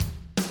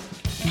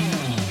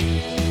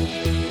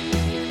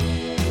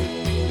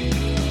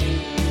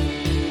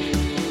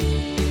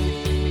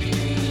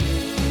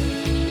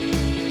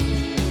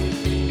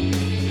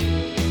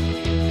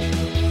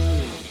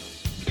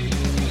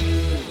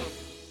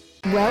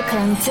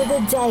Welcome to the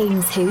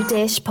Dames Who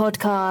Dish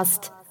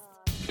podcast.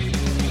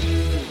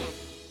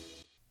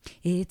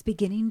 It's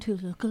beginning to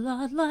look a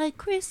lot like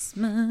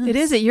Christmas. It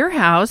is at your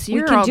house.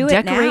 You're can all do it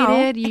decorated. now.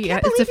 I You,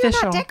 can't it's believe you're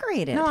official. not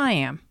decorated. No, I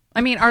am.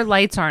 I mean, our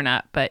lights aren't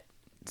up, but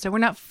so we're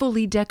not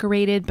fully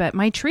decorated, but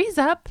my tree's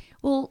up.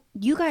 Well,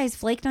 you guys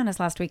flaked on us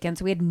last weekend,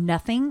 so we had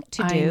nothing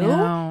to do.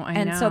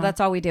 I know. So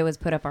that's all we did was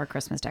put up our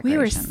Christmas decorations. We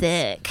were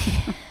sick.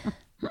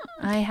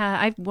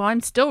 I'm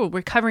still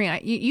recovering.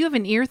 You have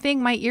an ear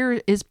thing? My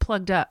ear is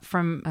plugged up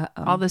from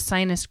all the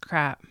sinus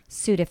crap.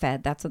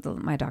 Sudafed. That's what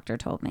my doctor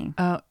told me.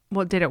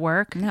 Well, did it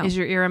work? No. Is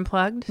your ear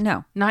unplugged?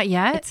 No. Not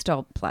yet? It's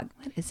still plugged.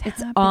 What is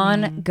It's happening?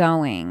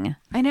 ongoing.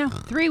 I know.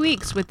 3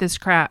 weeks with this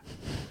crap.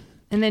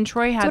 And then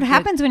Troy had That's what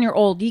happens when you're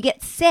old. You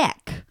get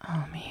sick.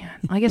 Oh, man.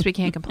 I guess we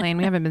can't complain.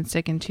 We haven't been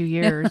sick in 2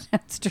 years.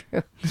 That's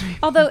true.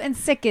 Although, and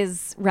sick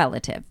is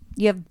relative.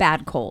 You have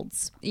bad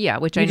colds. Yeah,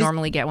 which I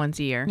normally get once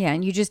a year. Yeah,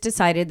 and you just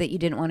decided that you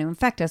didn't want to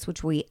infect us,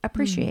 which we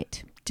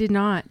appreciate. Didn't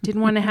want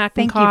to hack and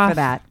Thank cough. you for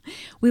that.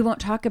 We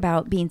won't talk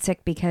about being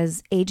sick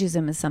because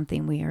ageism is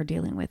something we are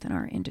dealing with in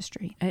our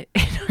industry. In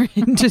our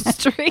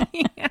industry.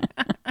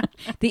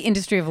 The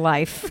industry of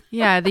life.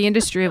 Yeah, the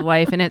industry of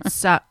life, and it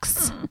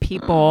sucks,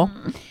 people.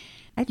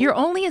 You're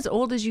only as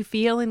old as you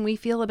feel, and we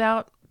feel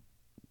about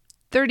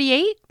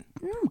 38?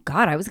 Oh,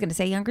 God, I was going to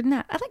say younger than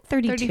that. I like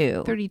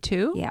 32.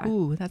 32? Yeah.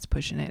 Ooh, that's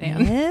pushing it, It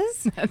Ann.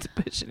 is? That's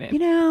pushing it. You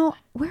know,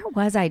 where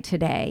was I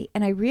today?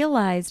 And I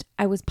realized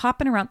I was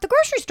popping around the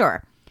grocery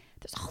store.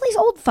 There's all these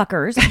old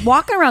fuckers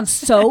walking around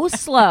so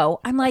slow.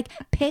 I'm like,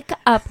 pick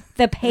up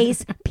the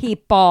pace,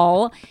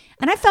 people.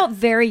 And I felt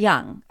very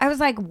young. I was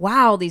like,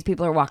 wow, these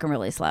people are walking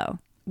really slow.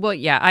 Well,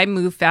 yeah, I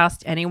move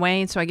fast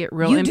anyway, so I get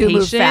real You do move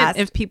impatient fast.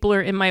 if people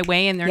are in my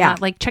way and they're Yeah.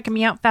 not like checking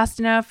me out fast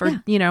enough,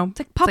 or It's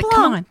like, pop along.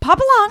 come on. Pop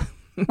along.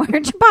 Why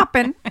aren't you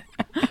popping?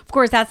 Of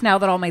course, that's now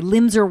that all my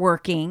limbs are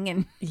working.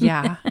 And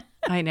Yeah,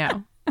 I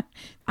know.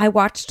 I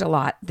watched a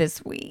lot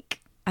this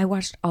week. I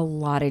watched a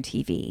lot of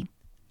TV.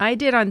 I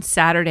did on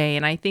Saturday,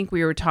 and I think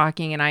we were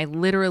talking, and I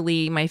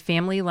literally, my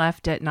family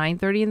left at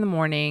 9:30 in the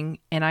morning,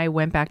 and I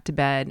went back to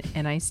bed,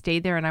 and I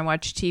stayed there, and I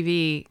watched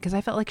TV because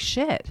I felt like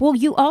shit. Well,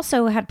 you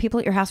also had people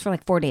at your house for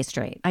like 4 days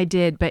straight. I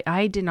did, but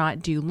I did not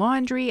do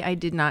laundry. I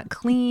did not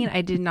clean.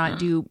 I did not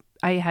do...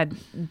 I had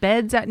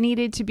beds that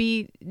needed to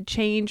be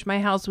changed. My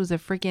house was a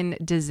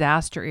freaking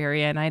disaster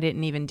area, and I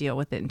didn't even deal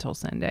with it until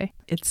Sunday.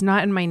 It's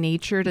not in my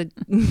nature to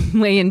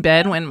lay in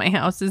bed when my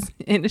house is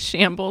in a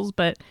shambles,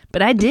 but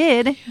I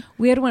did.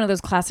 We had one of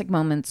those classic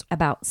moments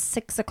about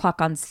 6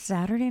 o'clock on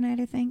Saturday night,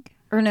 I think.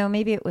 Or no,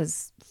 maybe it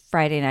was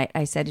Friday night.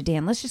 I said to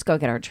Dan, let's just go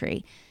get our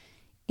tree.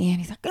 And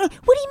he's like, oh,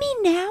 what do you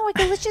mean now? I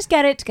go, let's just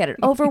get it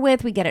over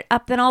with. We get it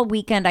up, then all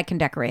weekend I can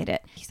decorate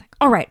it. He's like,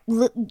 all right,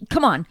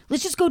 come on.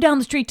 Let's just go down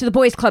the street to the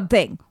Boys Club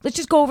thing. Let's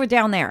just go over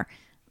down there.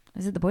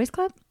 Is it the Boys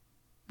Club?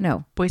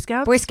 No. Boy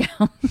Scouts? Boy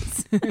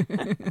Scouts.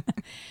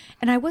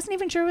 And I wasn't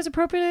even sure it was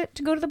appropriate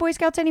to go to the Boy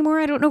Scouts anymore.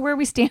 I don't know where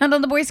we stand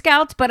on the Boy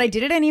Scouts, but I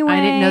did it anyway.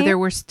 I didn't know there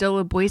were still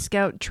a Boy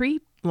Scout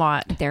tree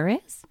lot. There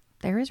is.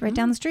 There is right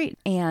down the street.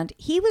 And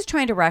he was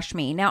trying to rush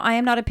me. Now, I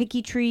am not a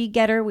picky tree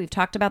getter. We've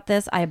talked about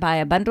this. I buy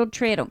a bundled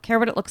tree. I don't care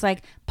what it looks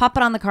like. Pop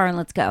it on the car and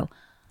let's go.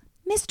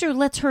 Mr.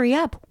 Let's Hurry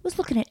Up was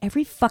looking at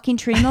every fucking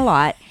tree in the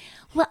lot.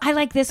 Well, I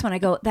like this one. I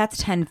go,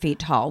 that's 10 feet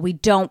tall. We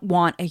don't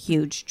want a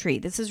huge tree.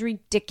 This is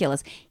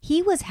ridiculous.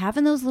 He was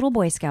having those little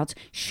Boy Scouts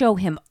show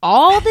him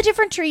all the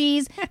different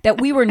trees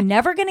that we were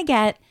never going to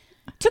get.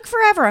 Took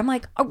forever. I'm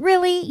like, oh,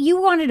 really?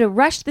 You wanted to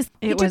rush this?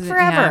 It took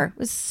forever. Yeah. It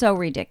was so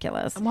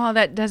ridiculous. Well,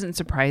 that doesn't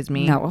surprise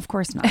me. No, of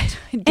course not.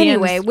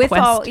 Anyway, with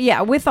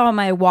all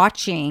my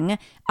watching,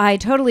 I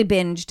totally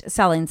binged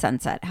Selling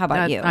Sunset. How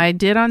about you? I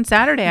did on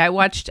Saturday. I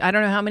watched, I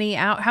don't know how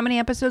many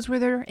episodes were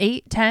there?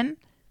 8, 10?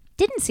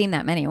 Didn't seem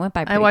that many. It went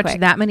by pretty I watched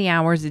quick. that many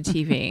hours of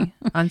TV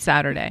on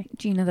Saturday.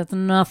 Gina, that's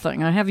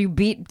nothing. I have you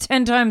beat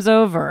 10 times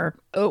over.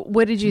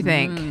 What did you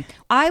think?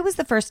 I was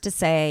the first to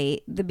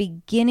say the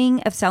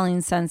beginning of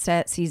Selling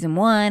Sunset season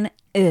 1,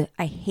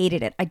 I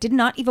hated it. I did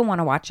not even want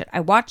to watch it.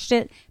 I watched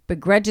it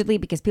begrudgingly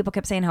because people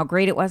kept saying how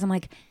great it was. I'm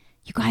like,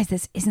 you guys,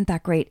 this isn't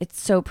that great. It's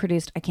so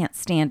produced. I can't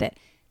stand it.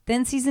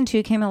 Then season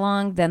 2 came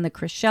along. Then the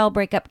Chrishell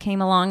breakup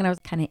came along, and I was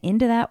kind of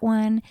into that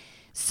one.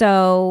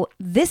 So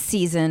this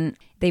season,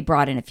 they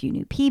brought in a few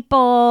new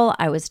people.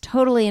 I was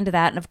totally into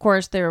that. And of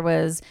course, there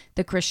was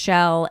the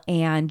Chrishell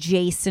and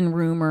Jason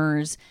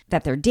rumors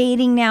that they're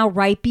dating now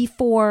right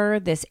before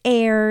this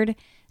aired.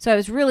 So I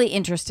was really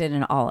interested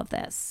in all of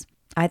this.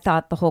 I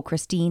thought the whole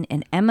Christine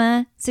and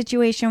Emma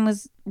situation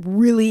was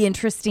really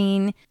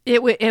interesting.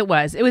 It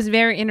was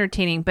very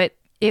entertaining, but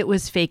it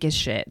was fake as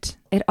shit.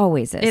 It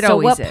always is.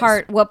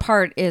 What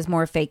part is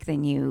more fake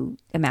than you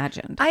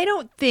imagined? I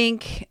don't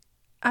think...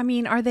 I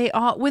mean, are they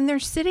all, when they're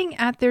sitting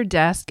at their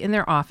desk in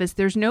their office,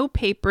 there's no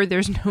paper,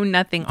 there's no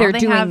nothing. They're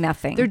doing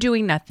nothing. They're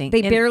doing nothing.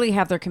 They barely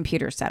have their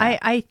computer set up.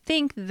 I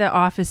think the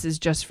office is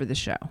just for the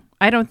show.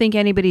 I don't think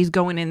anybody's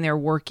going in there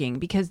working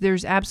because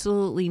there's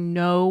absolutely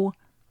no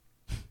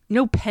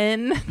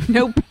pen,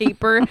 no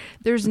paper.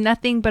 There's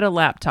nothing but a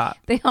laptop.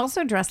 They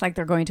also dress like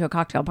they're going to a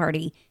cocktail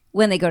party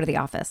when they go to the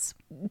office.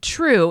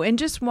 True. And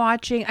just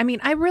watching, I mean,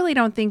 I really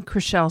don't think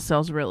Chrishell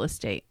sells real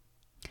estate.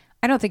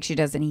 I don't think she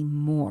does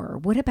anymore.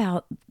 What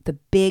about the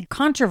big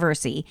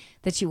controversy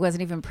that she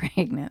wasn't even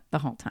pregnant the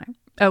whole time?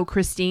 Oh,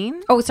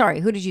 Christine? Oh,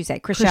 sorry. Who did you say?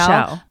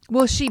 Chrishell?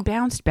 Well, she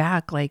bounced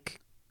back like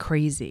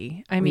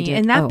crazy. I mean, did.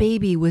 and that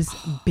baby was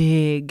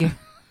big.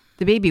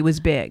 The baby was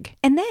big.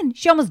 And then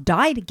she almost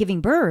died giving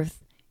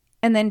birth.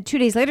 And then 2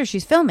 days later,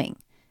 she's filming.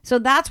 So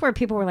that's where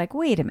people were like,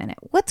 wait a minute,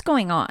 what's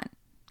going on?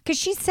 Because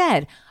she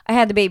said, I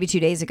had the baby 2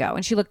 days ago,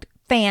 and she looked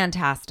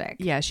fantastic.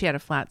 Yeah, she had a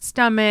flat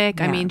stomach.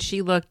 Yeah. I mean,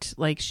 she looked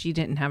like she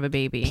didn't have a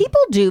baby. People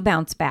do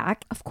bounce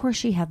back. Of course,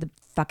 she had the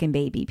fucking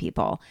baby,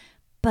 people.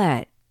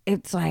 But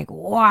it's like,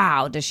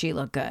 wow, does she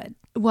look good?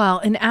 Well,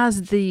 and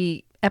as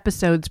the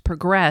episodes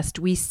progressed,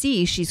 we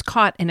see she's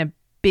caught in a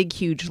big,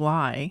 huge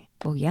lie.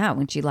 Well, yeah,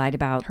 when she lied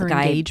about Her the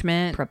guy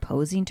engagement.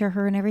 proposing to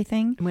her and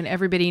everything. When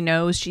everybody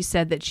knows, she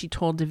said that she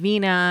told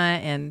Davina,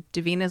 and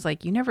Davina's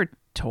like, you never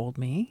told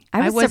me.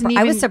 I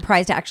was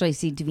surprised to actually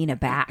see Davina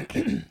back.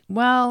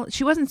 Well,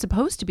 she wasn't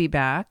supposed to be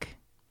back.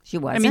 She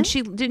wasn't?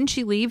 I mean, didn't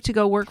she leave to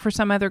go work for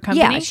some other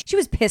company? Yeah, she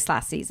was pissed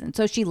last season,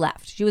 so she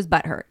left. She was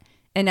butthurt.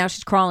 And now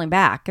she's crawling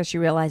back because she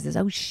realizes,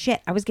 oh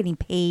shit, I was getting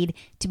paid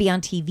to be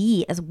on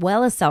TV as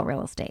well as sell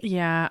real estate.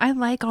 Yeah, I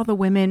like all the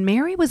women.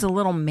 Mary was a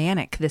little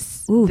manic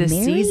this Mary-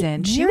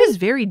 season. She Mary was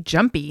very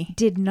jumpy.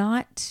 Did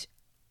not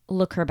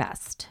look her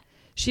best.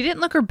 She didn't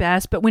look her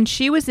best, but when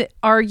she was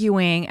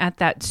arguing at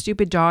that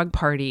stupid dog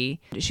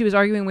party, she was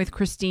arguing with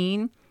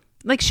Christine.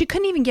 Like, she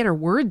couldn't even get her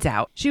words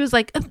out. She was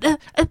like,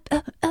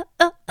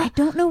 I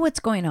don't know what's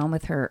going on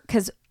with her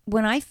because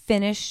when I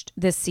finished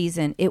this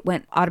season, it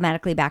went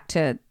automatically back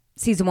to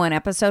season 1,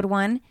 episode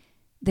 1.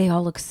 They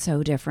all look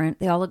so different.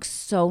 They all look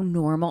so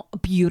normal,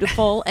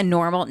 beautiful and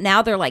normal.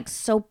 Now they're like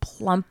so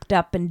plumped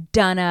up and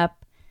done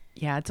up.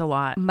 Yeah, it's a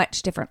lot.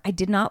 Much different. I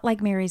did not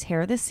like Mary's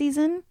hair this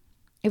season.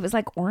 It was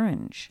like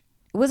orange.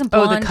 It wasn't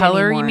blonde the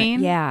color, anymore. you mean?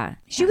 Yeah.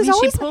 She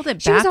pulled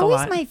it She was back a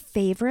always lot. my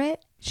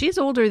favorite. She's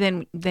older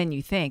than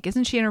you think.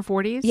 Isn't she in her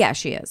 40s? Yeah,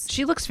 she is.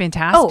 She looks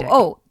fantastic.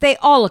 Oh, they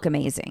all look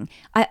amazing.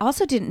 I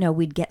also didn't know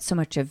we'd get so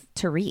much of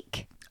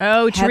Tariq.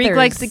 Oh, Tariq Heather's-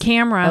 likes the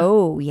camera.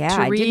 Oh, yeah.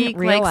 I Tariq didn't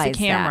realize likes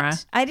the camera.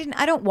 that.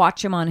 I don't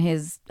watch him on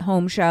his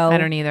home show. I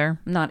don't either.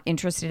 I'm not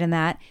interested in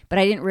that, but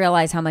I didn't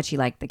realize how much he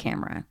liked the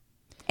camera.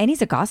 And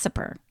he's a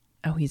gossiper.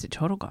 Oh, he's a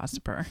total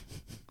gossiper.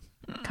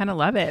 Kind of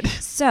love it.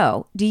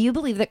 So, do you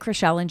believe that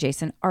Chrishell and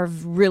Jason are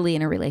really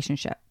in a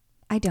relationship?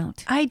 I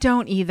don't. I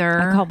don't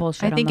either. I call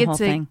bullshit I think on the it's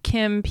whole a thing.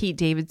 Kim Pete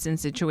Davidson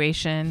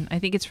situation. I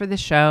think it's for the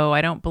show.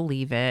 I don't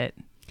believe it.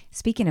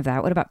 Speaking of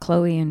that, what about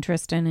Chloe and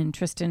Tristan? And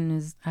Tristan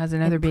Has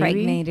another baby?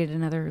 impregnated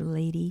another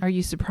lady. Are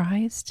you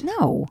surprised?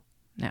 No.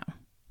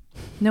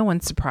 No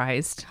one's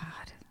surprised.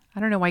 God. I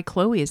don't know why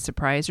Chloe is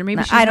surprised, or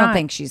maybe she's I don't not.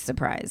 think she's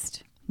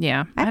surprised.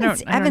 Yeah, I haven't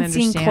seen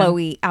understand.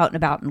 Chloe out and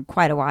about in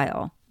quite a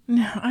while.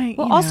 No,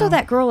 Well, also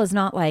that girl is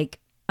not like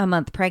a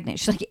month pregnant.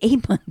 She's like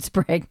 8 months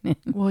pregnant.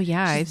 Well,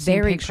 yeah, She's I've seen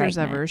very pictures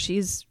of pregnant. her.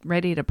 She's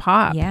ready to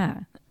pop.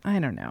 Yeah. I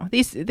don't know.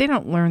 They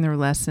don't learn their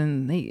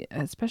lesson.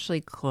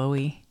 Especially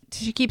Chloe.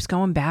 She keeps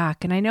going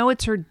back, and I know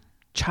it's her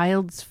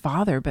child's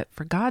father, but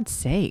for God's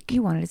sake,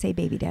 You wanted to say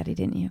baby daddy,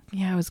 didn't you?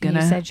 yeah, I was You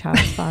gonna. said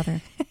child's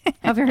father.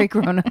 How very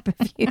grown up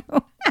of you.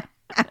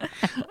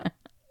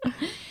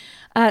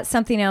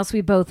 Something else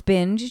we both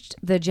binged,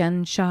 the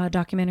Jen Shah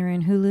documentary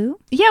on Hulu.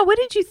 Yeah, what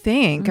did you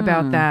think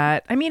about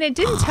that? I mean, it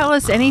didn't tell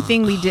us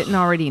anything we didn't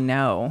already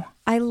know.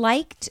 I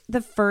liked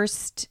the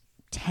first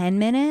 10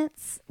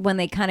 minutes when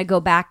they kind of go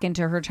back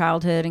into her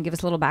childhood and give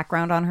us a little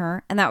background on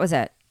her. And that was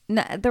it.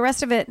 The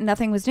rest of it,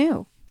 nothing was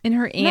new. And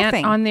her aunt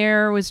Nothing. on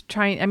there was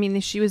trying. I mean,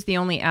 she was the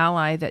only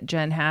ally that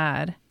Jen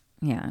had.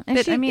 Yeah. And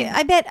But, I mean-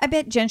 I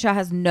bet Jen Shah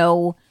has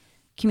no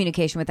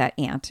communication with that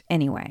aunt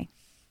anyway.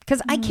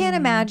 Because I can't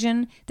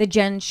imagine that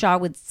Jen Shah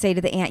would say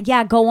to the aunt,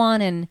 yeah, go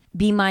on and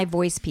be my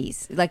voice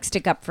piece. Like,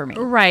 stick up for me.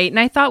 Right. And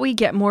I thought we'd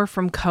get more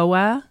from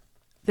Koa,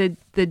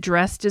 the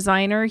dress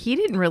designer. He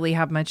didn't really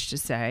have much to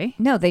say.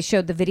 No, they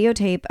showed the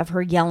videotape of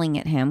her yelling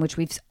at him, which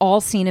we've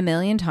all seen a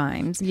million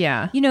times.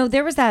 Yeah. You know,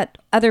 there was that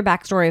other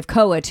backstory of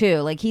Koa, too.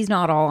 Like, he's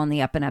not all on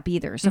the up and up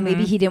either. So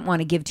maybe he didn't want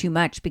to give too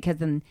much because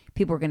then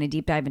people were going to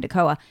deep dive into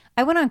Koa.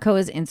 I went on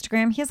Koa's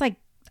Instagram. He has like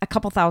a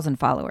couple thousand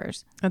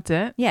followers. That's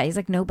it. Yeah, he's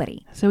like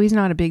nobody. So he's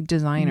not a big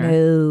designer.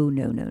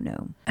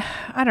 No.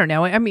 I don't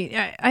know. I mean,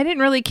 I didn't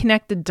really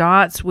connect the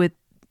dots with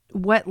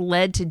what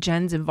led to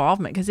Jen's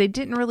involvement because they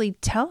didn't really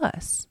tell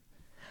us.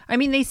 I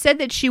mean, they said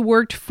that she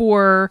worked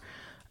for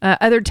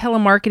other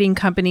telemarketing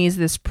companies,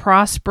 this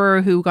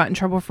Prosper, who got in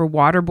trouble for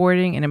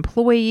waterboarding an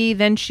employee.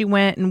 Then she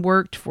went and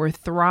worked for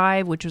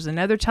Thrive, which was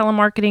another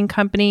telemarketing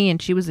company,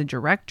 and she was a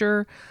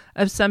director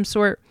of some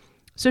sort.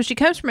 So she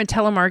comes from a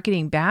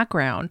telemarketing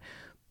background.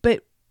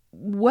 But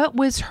what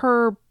was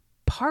her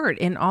part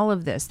in all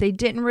of this?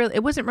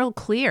 It wasn't real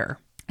clear.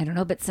 I don't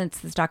know, but since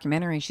this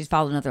documentary, she's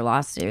filed another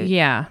lawsuit.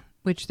 Yeah,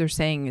 which they're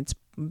saying it's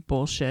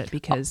bullshit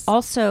because...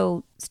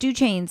 Also, Stu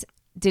Chains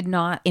did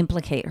not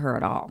implicate her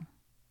at all.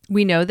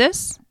 We know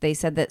this They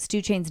said that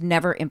Stu Chains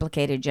never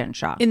implicated Jen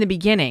Shaw. in the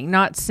beginning,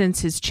 not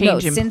since his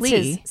change in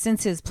plea.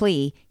 Since his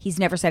plea, he's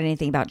never said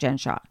anything about Jen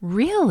Shaw.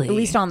 Really? At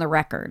least on the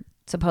record,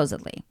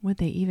 supposedly. Would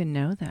they even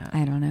know that?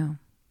 I don't know.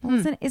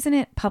 Well, isn't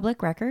it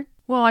public record?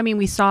 Well, I mean,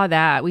 we saw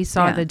that. We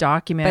saw Yeah. the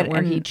document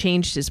where he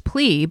changed his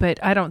plea, but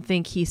I don't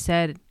think he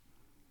said.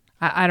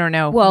 I don't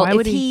know. Well, Why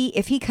would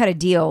if he cut a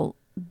deal,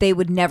 they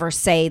would never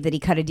say that he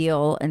cut a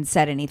deal and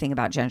said anything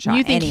about Jen Shaw.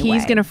 You think anyway.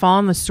 he's going to fall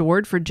on the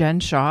sword for Jen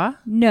Shaw?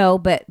 No,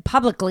 but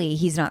publicly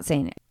he's not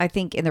saying it. I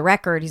think in the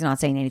record he's not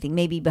saying anything.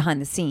 Maybe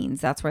behind the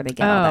scenes, that's where they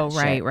get all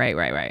that shit.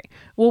 Right.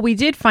 Well, we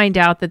did find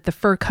out that the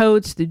fur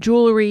coats, the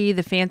jewelry,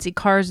 the fancy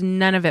cars,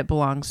 none of it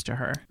belongs to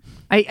her.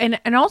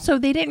 And also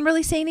they didn't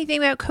really say anything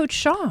about Coach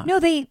Shaw. No,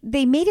 they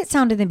made it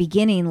sound in the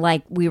beginning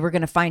like we were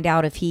going to find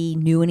out if he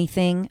knew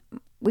anything.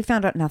 We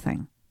found out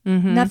nothing.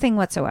 Nothing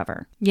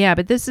whatsoever. Yeah,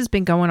 but this has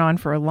been going on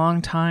for a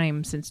long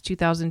time. Since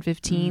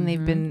 2015,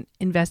 they've been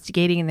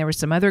investigating, and there was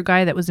some other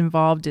guy that was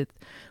involved with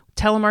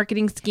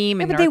telemarketing scheme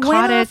and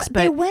narcotics.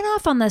 They went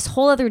off on this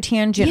whole other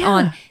tangent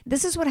on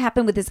this is what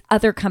happened with this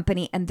other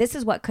company, and this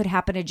is what could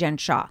happen to Jen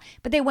Shaw.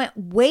 But they went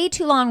way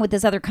too long with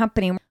this other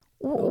company.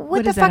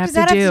 What the fuck does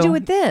that have to do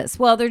with this?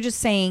 Well, they're just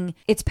saying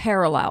it's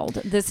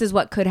paralleled. This is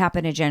what could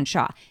happen to Jen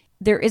Shaw.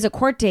 There is a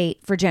court date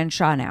for Jen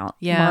Shaw now.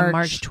 Yeah,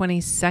 March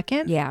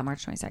 22nd. Yeah,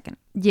 March 22nd.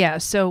 Yeah,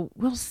 so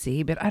we'll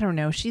see, but I don't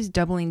know. She's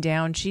doubling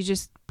down. She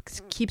just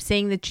keeps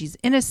saying that she's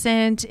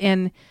innocent,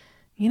 and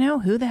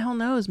who the hell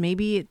knows?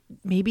 Maybe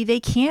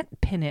they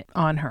can't pin it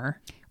on her.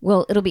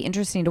 Well, it'll be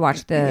interesting to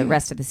watch the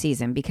rest of the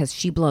season because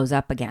she blows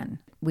up again.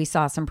 We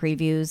saw some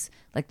previews,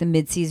 like the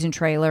mid-season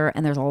trailer,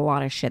 and there's a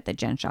lot of shit that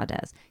Jen Shaw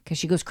does because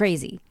she goes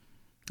crazy.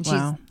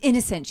 Wow.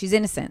 She's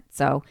innocent.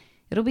 So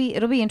it'll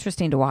be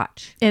interesting to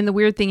watch. And the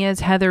weird thing is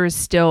Heather is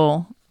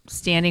still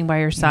standing by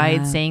her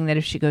side, saying that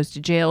if she goes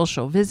to jail,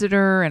 she'll visit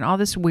her and all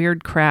this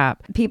weird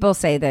crap. People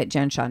say that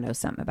Jen Shaw knows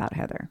something about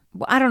Heather.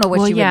 Well, I don't know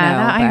what she would know.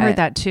 I heard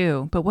that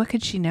too. But what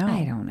could she know?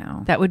 I don't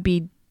know. That would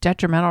be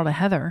detrimental to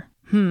Heather.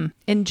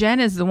 And Jen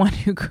is the one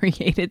who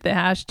created the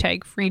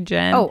hashtag Free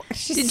Jen. Oh,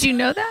 did you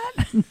know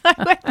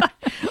that?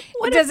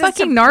 What a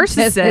fucking narcissist.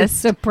 Does it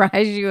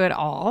surprise you at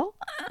all?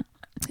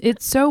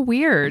 It's so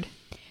weird.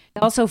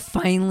 I also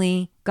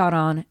finally got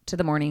on to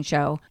the morning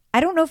show. I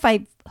don't know if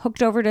I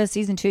hooked over to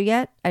season 2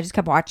 yet. I just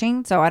kept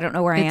watching, so I don't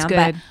know where I am. Good.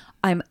 But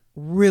I'm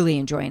really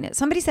enjoying it.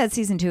 Somebody said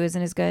season 2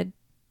 isn't as good.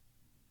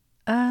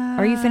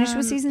 Are you finished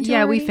with season 2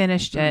 Yeah, already? we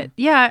finished it.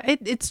 Yeah,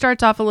 it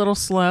starts off a little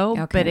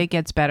slow, but it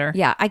gets better.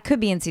 Yeah, I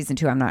could be in season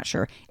 2. I'm not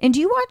sure. And do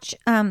you watch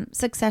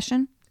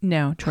Succession?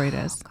 No, Troy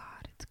does. Oh,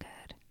 God, it's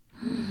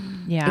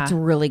good. Yeah. It's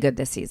really good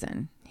this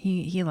season.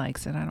 He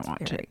likes it. I don't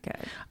watch Very it.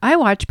 good. I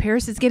watch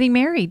Paris is Getting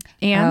Married.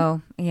 And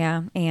Oh,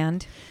 yeah.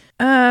 And?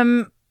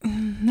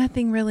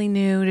 Nothing really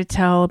new to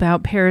tell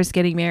about Paris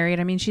getting married.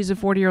 I mean, she's a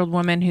 40-year-old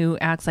woman who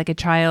acts like a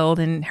child,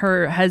 and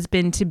her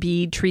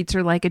husband-to-be treats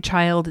her like a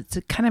child. It's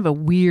a kind of a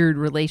weird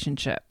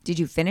relationship. Did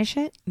you finish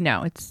it?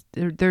 No,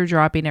 they're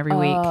dropping every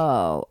week.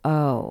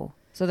 Oh.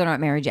 So they're not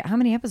married yet. How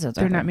many episodes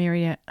are They're there? not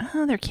married yet.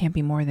 Oh, there can't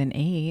be more than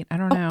 8. I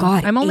don't know.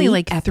 God, I'm only 8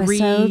 like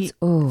episodes?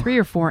 Ooh. 3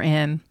 or 4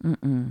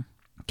 in.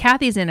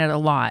 Kathy's in it a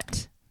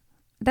lot.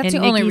 That's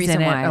And the only Nikki's reason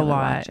in it why I a would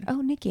lot. watch it.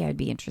 Oh, Nikki, I'd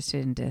be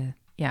interested into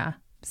Yeah.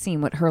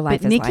 seeing what her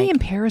life But is Nikki like. and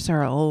Paris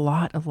are a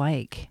lot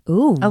alike.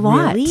 Ooh, a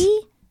lot.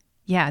 Really?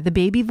 Yeah, the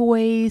baby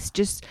voice,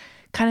 just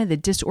kind of the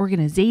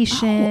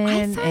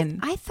disorganization.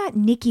 I thought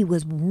Nikki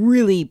was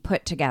really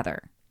put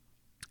together.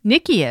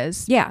 Nikki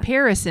is. Yeah.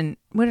 Paris and,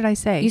 what did I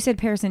say? You said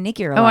Paris and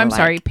Nikki are a Oh, lot I'm alike.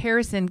 sorry.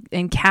 Paris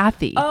and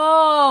Kathy.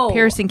 Oh,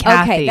 Paris and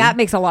Kathy. Okay, that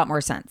makes a lot more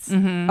sense.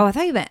 Oh, I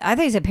thought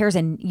you said Paris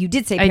and you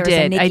did say Paris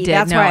and Nikki. I did.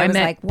 That's No, why I I was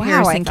meant like, wow.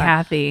 Paris I and thought-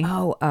 Kathy.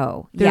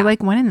 Oh, They're yeah.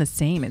 like one and the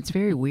same. It's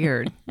very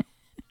weird.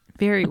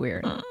 Very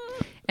weird.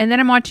 And then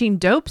I'm watching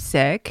Dope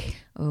Sick.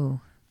 Oh,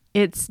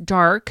 It's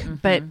dark,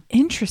 but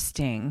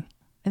interesting.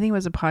 I think it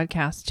was a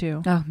podcast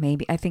too. oh,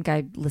 maybe. I think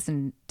I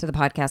listened to the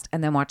podcast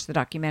and then watched the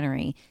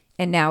documentary,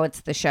 and now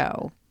it's the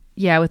show.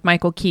 Yeah, with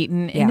Michael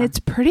Keaton. And Yeah. it's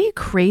pretty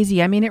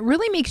crazy. I mean, it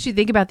really makes you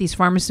think about these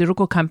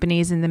pharmaceutical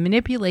companies and the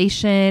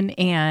manipulation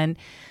and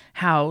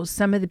how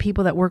some of the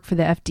people that work for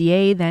the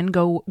FDA then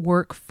go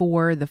work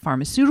for the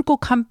pharmaceutical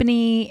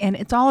company. And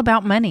it's all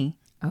about money.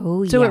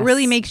 Oh, So yes. it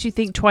really makes you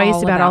think twice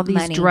All about all about these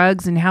money.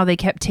 drugs and how they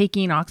kept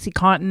taking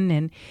OxyContin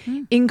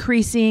and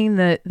increasing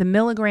the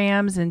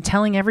milligrams and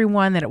telling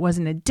everyone that it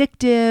wasn't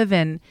addictive.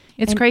 And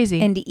it's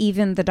crazy. And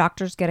even the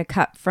doctors get a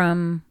cut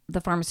from the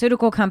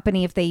pharmaceutical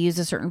company if they use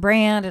a certain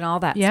brand and all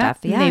that stuff.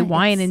 And they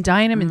wine and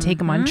dine them and take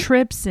them on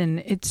trips. And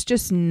it's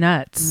just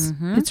nuts.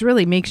 It's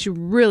really makes you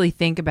really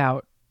think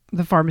about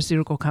the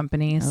pharmaceutical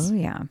companies. Oh,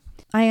 yeah.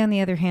 I, on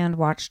the other hand,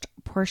 watched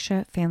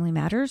Portia Family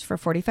Matters for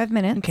 45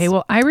 minutes. Okay,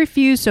 well, I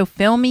refuse, so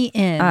fill me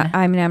in.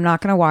 I mean, I'm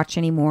not going to watch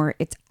anymore.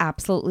 It's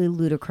absolutely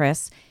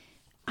ludicrous.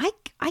 I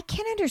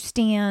can't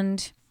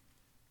understand.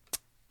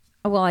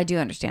 Well, I do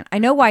understand. I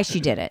know why she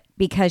did it,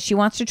 because she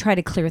wants to try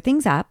to clear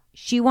things up.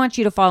 She wants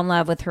you to fall in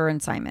love with her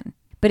and Simon.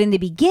 But in the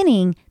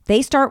beginning,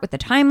 they start with the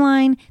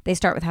timeline. They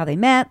start with how they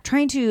met,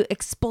 trying to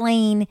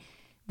explain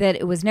that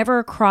it was never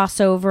a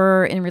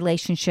crossover in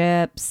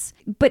relationships.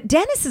 But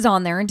Dennis is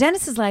on there, and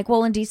Dennis is like,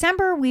 well, in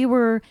December, we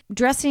were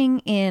dressing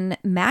in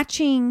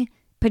matching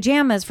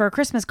pajamas for a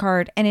Christmas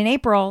card, and in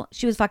April,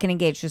 she was fucking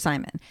engaged to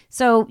Simon.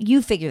 So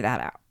you figure that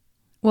out.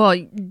 Well,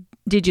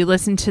 did you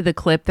listen to the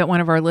clip that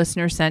one of our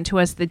listeners sent to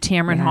us, the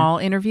Tamron Hall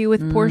interview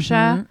with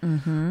Portia?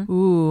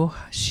 Ooh,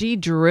 she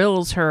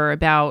drills her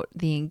about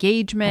the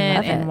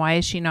engagement and why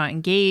is she not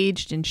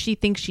engaged, and she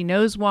thinks she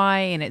knows why,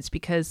 and it's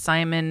because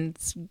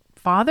Simon's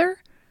father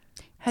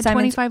had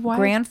Simon's 25 wives.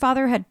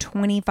 Grandfather had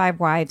 25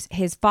 wives.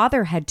 His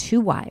father had 2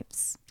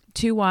 wives.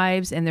 2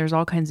 wives, and there's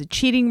all kinds of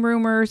cheating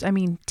rumors. I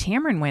mean,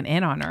 Tamron went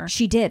in on her.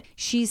 She did.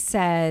 She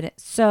said,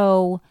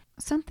 so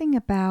something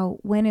about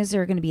when is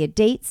there going to be a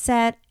date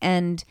set?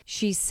 And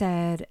she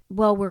said,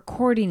 well, we're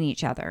courting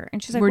each other.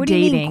 And she's like, We're what do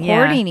you dating, mean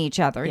yeah. courting each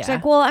other? She's Yeah.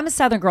 like, well, I'm a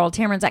Southern girl.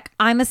 Tamron's like,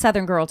 I'm a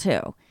Southern girl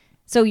too.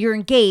 So you're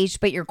engaged,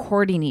 but you're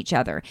courting each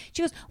other.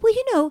 She goes, well,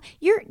 you know,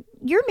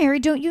 you're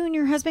married. Don't you and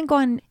your husband go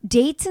on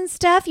dates and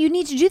stuff? You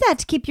need to do that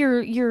to keep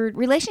your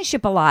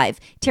relationship alive.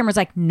 Tamara's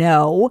like,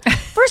 no.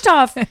 First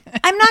off,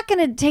 I'm not going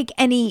to take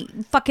any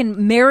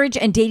fucking marriage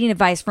and dating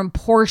advice from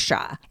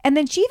Portia. And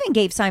then she even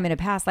gave Simon a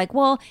pass. Like,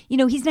 well, you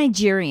know, he's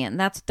Nigerian.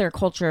 That's their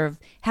culture of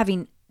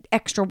having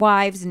extra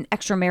wives and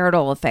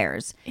extramarital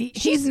affairs.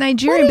 He's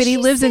Nigerian, but he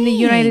lives in the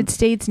United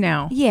States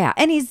now. Yeah,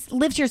 and he's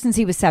lived here since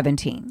he was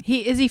 17.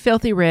 Is he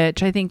filthy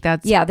rich? I think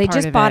that's Yeah, they part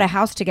just of bought it. a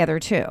house together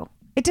too.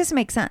 It doesn't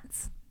make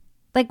sense.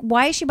 Like,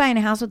 why is she buying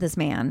a house with this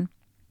man?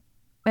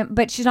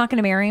 But she's not going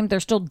to marry him. They're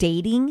still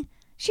dating.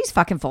 She's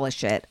fucking full of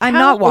shit. I'm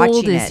not watching How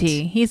old is it.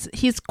 he?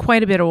 He's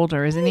quite a bit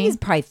older, isn't he? He's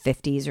probably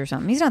 50s or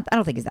something. He's not. I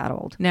don't think he's that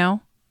old.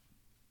 No.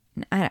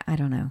 I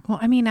don't know. Well,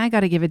 I mean, I got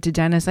to give it to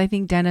Dennis. I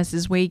think Dennis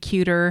is way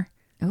cuter.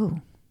 Oh,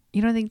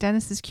 You don't think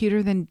Dennis is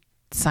cuter than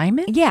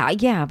Simon?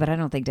 yeah, but I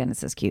don't think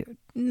Dennis is cute.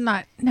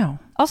 No.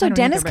 Also, I don't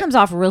Dennis either, but- comes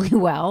off really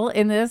well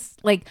in this.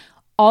 Like,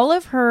 all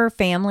of her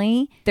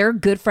family, they're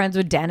good friends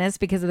with Dennis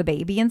because of the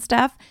baby and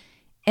stuff.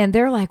 And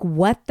they're like,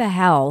 what the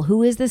hell?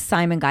 Who is this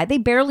Simon guy? They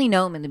barely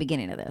know him in the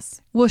beginning of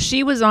this. Well,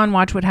 she was on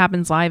Watch What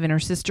Happens Live, and her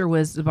sister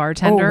was the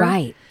bartender. Oh,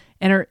 right.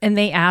 And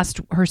they asked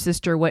her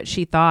sister what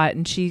she thought,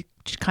 and she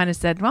kind of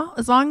said, well,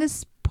 as long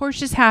as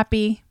Portia's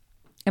happy.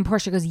 And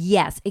Portia goes,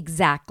 yes,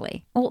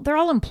 exactly. Well, they're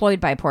all employed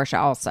by Portia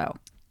also.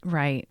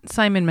 Right.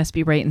 Simon must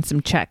be writing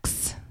some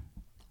checks.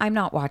 I'm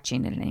not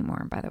watching it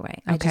anymore, by the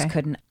way. I Okay. just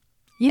couldn't.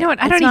 You know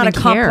what? I It's don't not even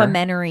a care.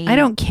 complimentary I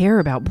don't care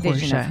about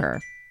Vision Portia. of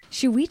her.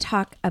 Should we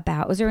talk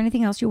about, was there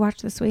anything else you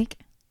watched this week?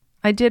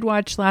 I did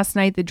watch last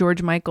night the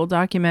George Michael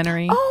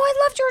documentary. Oh,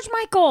 I love George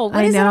Michael. What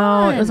I is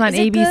know. it It was on Is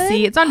it ABC. good?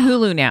 It's on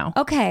Hulu now.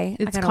 Okay.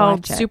 I It's gotta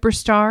called watch it.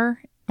 Superstar.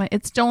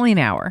 It's only an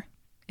hour.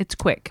 It's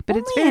quick, but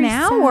it's Only very an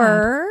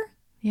hour. sad.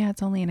 Yeah,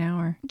 it's only an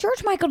hour.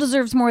 George Michael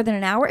deserves more than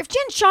an hour. If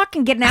Jen Shaw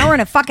can get an hour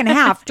and a fucking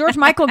half, George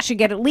Michael should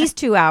get at least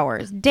 2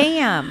 hours.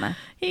 Damn.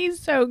 He's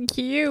so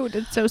cute.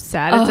 It's so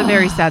sad. It's a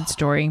very sad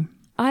story.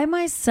 I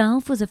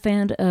myself was a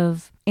fan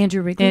of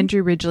Andrew Ridgeley.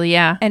 Andrew Ridgeley,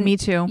 yeah. And me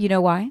too. You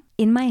know why?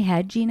 In my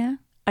head, Gina,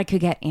 I could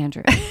get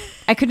Andrew.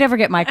 I could never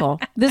get Michael.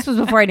 This was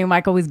before I knew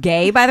Michael was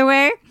gay, by the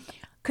way.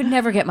 Could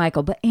never get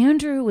Michael, but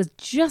Andrew was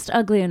just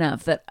ugly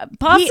enough that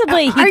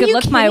possibly he Are could you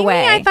look my kidding me?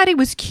 way. I thought he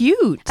was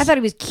cute. I thought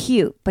he was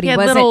cute, but He he had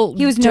wasn't. little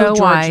He was no doe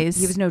George. eyes.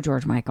 He was no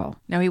George Michael.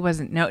 No, he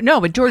wasn't.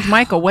 No, but George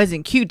Michael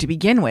wasn't cute to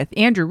begin with.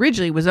 Andrew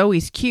Ridgeley was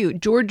always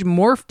cute. George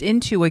morphed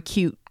into a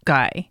cute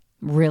guy.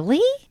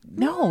 Really?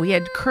 No, he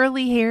had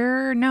curly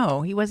hair.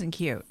 No, he wasn't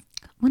cute.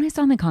 When I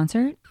saw him in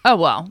concert, Oh,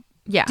 well,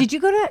 yeah. did you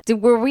go to?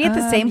 Were we at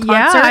the same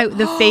Yeah, concert?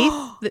 the Faith.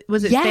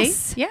 Was it Yes.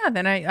 Faith? Yeah,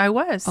 then I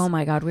was. Oh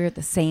my God, we were at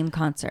the same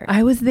concert.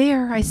 I was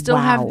there. I still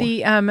Wow. have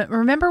the,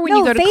 remember when no,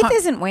 you go to Faith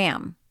isn't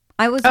Wham.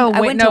 I was. Oh,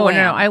 I wait, went no, to Wham.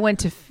 no. I went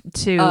to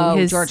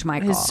his George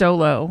Michael. his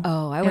solo.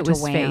 Oh, I went It to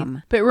was Faith.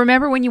 Wham. But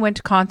remember when you went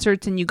to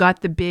concerts and you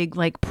got the big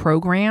like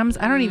programs?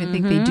 I don't even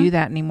think they do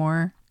that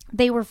anymore.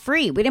 They were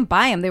free. We didn't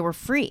buy them. They were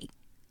free.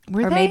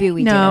 Were Or they? maybe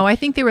we No, did. I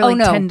think they were Oh, like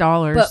no.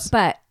 $10.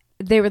 But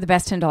they were the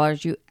best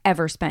 $10 you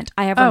ever spent.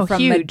 I have one Oh, from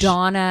huge.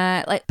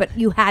 Madonna. But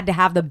you had to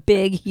have the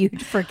big,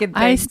 huge freaking thing.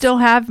 I still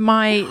have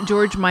my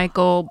George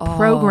Michael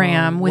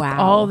program with wow.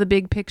 all the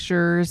big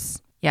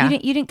pictures. Yeah.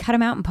 You didn't cut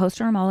them out and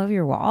poster them all over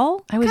your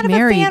wall? I was What kind of a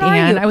married, fan are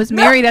Anne. you? I was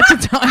married at the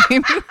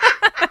time.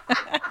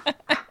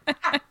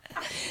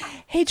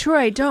 Hey,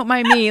 Troy, don't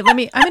mind me. I'm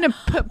going to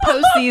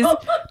post these,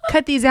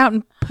 cut these out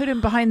and put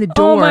them behind the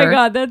door. Oh my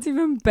God, that's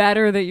even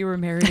better that you were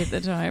married at the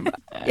time.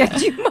 Yeah,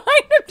 do you mind?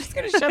 I'm just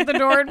going to shut the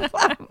door and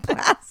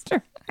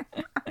plaster.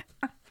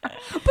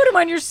 Put them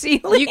on your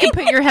ceiling. You can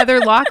put your Heather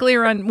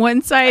Locklear on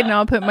one side and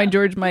I'll put my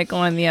George Michael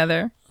on the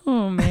other.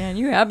 Oh man,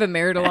 you have been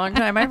married a long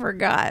time. I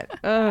forgot.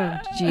 Oh,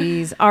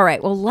 jeez. All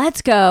right, well,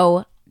 let's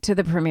go to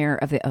the premiere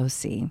of The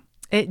OC.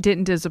 It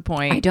didn't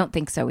disappoint. I don't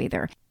think so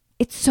either.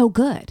 It's so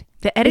good.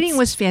 The editing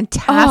was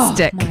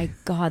fantastic. Oh my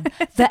God.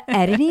 The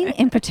editing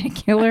in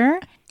particular,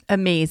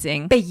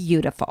 Amazing.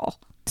 beautiful.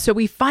 So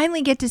we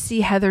finally get to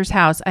see Heather's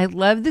house. I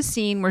love the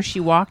scene where she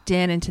walked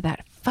into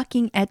that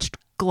fucking etched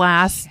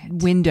glass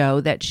window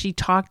that she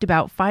talked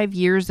about 5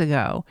 years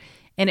ago.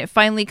 And it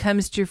finally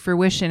comes to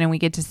fruition and we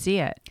get to see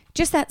it.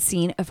 Just that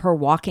scene of her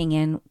walking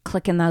in,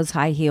 clicking those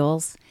high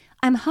heels.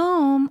 I'm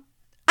home.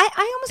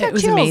 I almost had It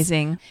was chills.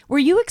 amazing. Were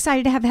you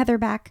excited to have Heather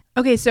back?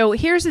 Okay, so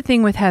here's the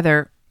thing with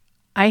Heather.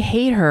 I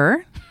hate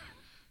her,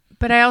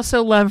 but I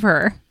also love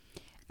her.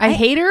 I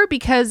hate her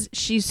because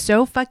she's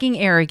so fucking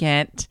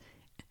arrogant.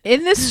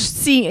 In this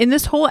scene, in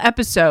this whole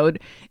episode,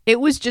 it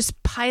was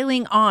just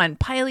piling on.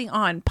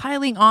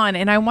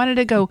 And I wanted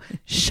to go,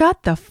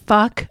 shut the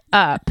fuck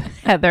up,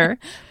 Heather.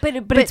 But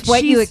it's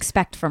what you she's-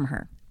 expect from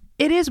her.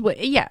 It is what,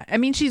 yeah. I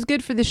mean, she's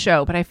good for the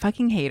show, but I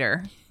fucking hate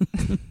her.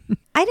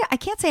 I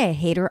can't say I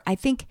hate her. I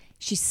think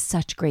she's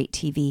such great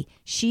TV.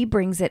 She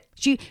brings it.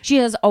 She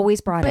has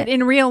always brought But it.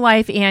 in real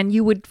life, Anne,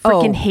 you would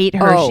freaking Oh, hate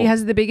her. oh. She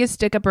has the biggest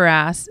stick up her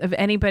ass of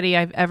anybody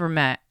I've ever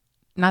met.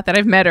 Not that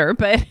I've met her,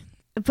 but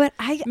But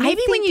I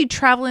maybe when think- you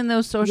travel in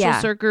those social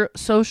Yeah.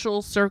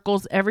 social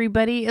circles,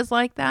 everybody is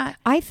like that.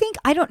 I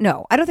don't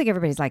know. I don't think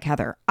everybody's like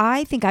Heather.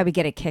 I think I would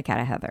get a kick out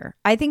of Heather.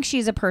 I think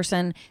she's a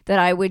person that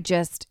I would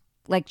just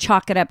like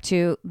chalk it up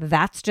to.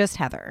 That's just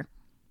Heather.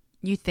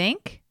 You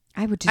think?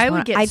 I would just. I would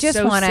wanna, get I just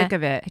so wanna, sick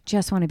of it. I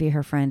just want to be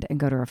her friend and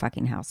go to her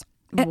fucking house.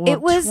 Well,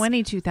 It was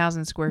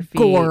 22,000 square feet.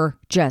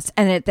 gorgeous.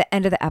 And at the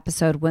end of the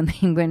episode,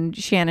 when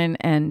Shannon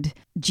and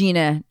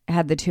Gina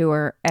had the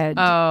tour, and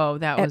Oh,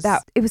 that was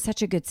it was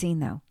such a good scene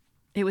though.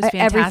 it was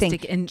fantastic.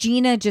 Everything. And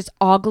Gina just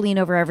ogling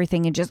over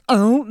everything and just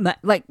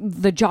like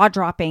the jaw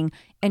dropping,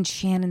 and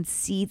Shannon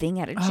seething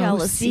out of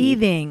jealousy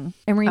seething.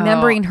 and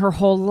remembering her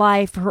whole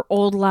life, her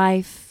old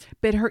life.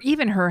 But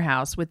even her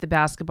house with the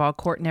basketball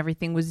court and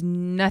everything was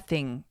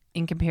nothing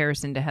in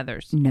comparison to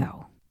Heather's.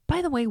 No,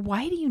 By the way,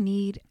 why do you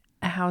need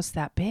a house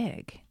that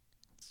big?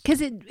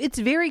 Because it's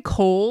very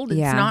cold. It's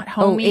not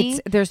homey.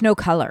 There's no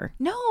color,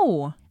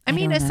 No. I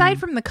mean, don't aside know.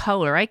 from the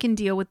color, I can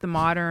deal with the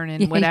modern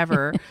and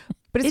whatever.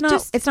 but It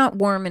it's just- not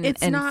warm and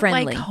It's not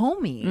friendly. like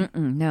homey.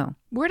 Mm-mm, no,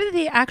 Where do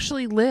they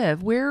actually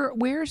live?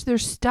 Where's their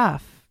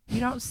stuff? You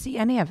don't see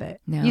any of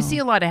it. No. You see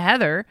a lot of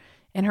Heather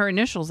and her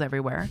initials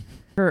everywhere.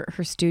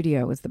 her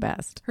studio was the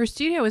best. Her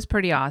studio is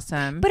pretty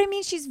awesome. But I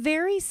mean, she's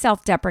very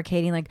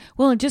self-deprecating. Like,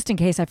 well, just in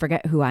case I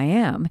forget who I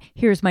am,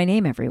 here's my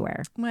name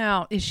everywhere.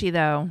 Well, is she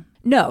though?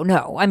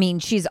 No. I mean,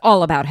 she's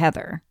all about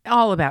Heather.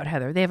 All about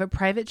Heather. They have a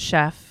private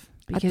chef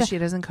because she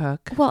doesn't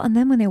cook. Well, and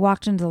then when they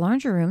walked into the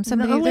laundry room,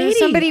 somebody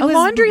A was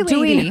laundry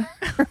doing lady.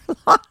 her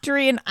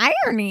laundry and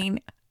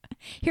ironing.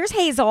 Here's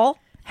Hazel.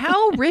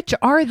 How rich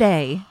are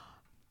they?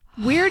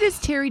 Where does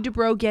Terry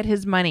Dubrow get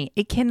his money?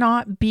 It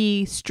cannot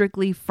be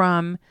strictly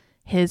from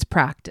his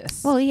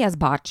practice. Well, he has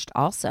Botched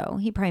also.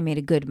 He probably made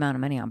a good amount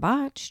of money on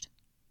Botched.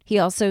 He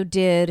also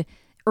did,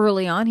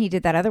 early on, he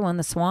did that other one,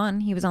 The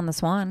Swan. He was on The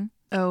Swan.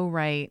 Oh,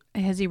 right.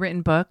 Has he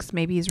written books?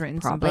 Maybe he's written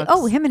Probably. some books.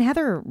 Oh, him and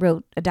Heather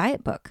wrote a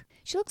diet book.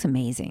 She looks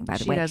amazing, by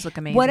the way. She does look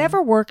amazing.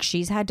 Whatever work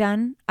she's had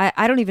done,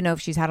 I don't even know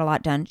if she's had a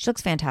lot done. She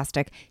looks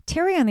fantastic.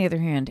 Terry, on the other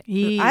hand,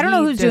 I don't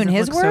know he who's doing doesn't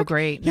his look work. so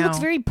great, He no. looks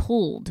very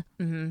pulled.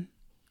 Mm-hmm.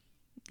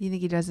 You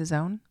think he does his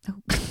own?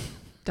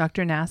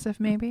 Dr. Nassif,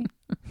 maybe?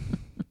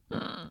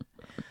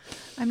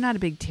 I'm not a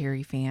big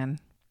Terry fan.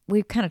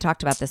 We've kind of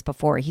talked about this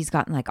before. He's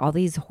gotten like all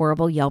these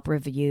horrible Yelp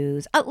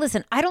reviews.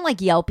 Listen, I don't like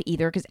Yelp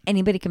either because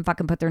anybody can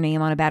fucking put their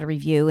name on a bad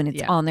review and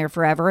it's on there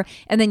forever.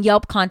 And then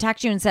Yelp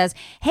contacts you and says,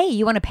 hey,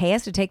 you want to pay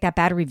us to take that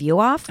bad review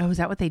off? Oh, is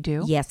that what they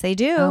do? Yes, they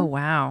do. Oh,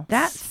 wow.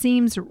 That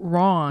seems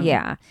wrong.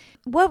 Yeah.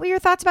 What were your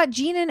thoughts about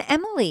Gina and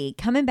Emily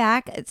coming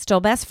back? It's still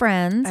best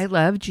friends. I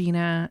love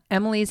Gina.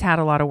 Emily's had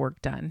a lot of work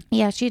done.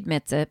 Yeah, she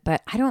admits it,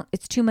 but I don't.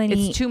 It's too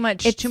many. It's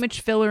too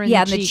much filler in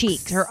yeah, the in the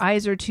cheeks. cheeks. Her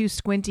eyes are too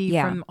squinty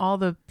Yeah. from all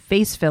the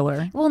face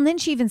filler. Well, and then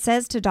she even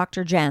says to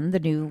Dr. Jen,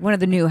 one of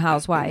the new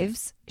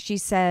housewives, she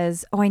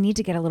says, "Oh, I need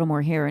to get a little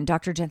more here." And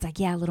Dr. Jen's like,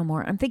 "Yeah, a little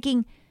more." I'm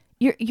thinking,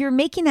 you're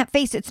making that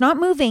face. It's not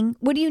moving.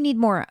 What do you need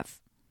more of?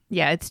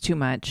 Yeah, it's too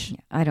much.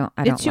 I don't.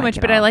 It's too like much, it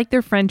but I all. like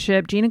their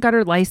friendship. Gina got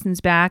her license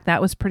back. That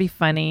was pretty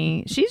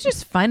funny. She's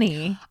just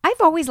funny.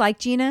 I've always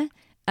liked Gina.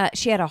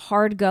 She had a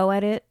hard go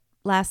at it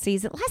last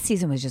season. Last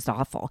season was just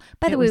awful.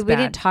 By the It way, was we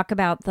bad. didn't talk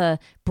about the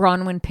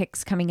Bronwyn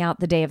pics coming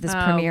out the day of this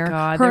premiere.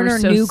 God, Her they and were her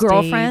so new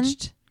girlfriend.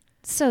 staged.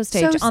 So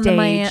staged, So on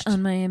staged.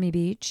 on Miami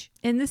Beach.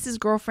 And this is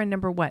girlfriend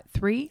number what?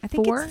 3? I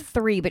think 4? it's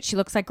 3, but she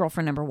looks like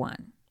girlfriend number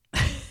 1.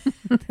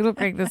 They look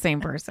like the same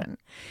person.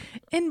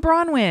 And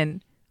Bronwyn,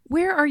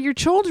 where are your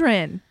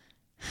children?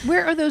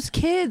 Where are those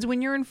kids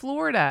when you're in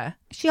Florida?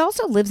 She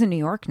also lives in New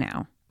York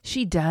now.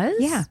 She does?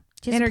 Yeah.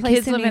 She has And a her place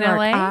kids live New in York.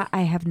 LA?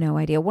 I have no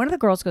idea. One of the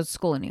girls goes to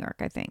school in New York,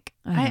 I think.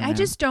 I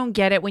just don't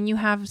get it when you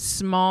have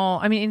small.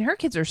 I mean, and her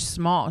kids are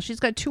small. She's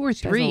got 2 or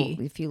She has 3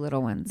 a few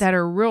little ones. that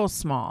are real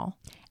small.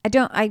 I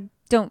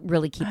don't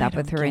really keep up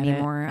with her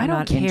anymore. I I'm don't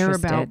not care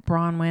interested. about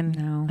Bronwyn.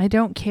 No. I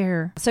don't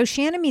care. So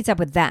Shannon meets up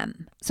with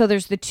them. So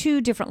there's the 2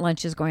 different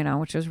lunches going on,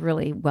 which was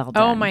really well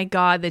done. Oh my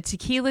God, the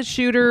tequila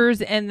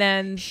shooters and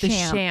then the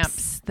Champs.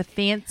 champs, the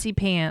fancy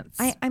pants.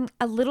 I'm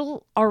a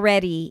little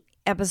already,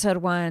 episode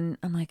 1,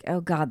 I'm like, oh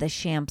God, the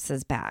Champs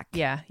is back.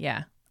 yeah.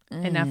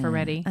 Enough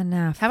already.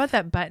 Enough. How about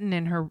that button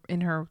in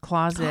her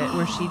closet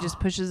where she just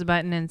pushes a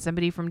button and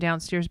somebody from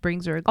downstairs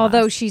brings her a glass?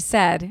 Although she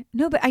said,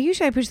 no, but I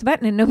push the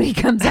button and nobody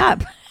comes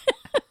up.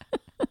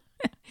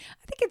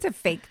 think it's a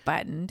fake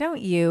button,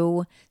 don't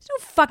you? There's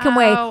no fucking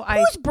way. Oh,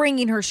 Who's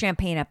bringing her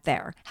champagne up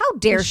there? How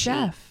dare The she?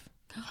 chef.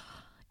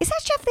 Is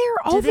that chef there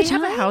all Do the they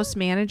time? have a house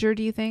manager,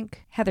 do you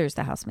think? Heather's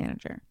the house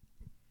manager.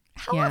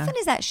 How Yeah. often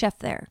is that chef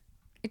there?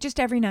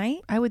 Just every night?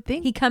 I would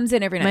think He comes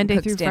in every night. Monday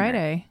and cooks through dinner.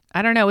 Friday.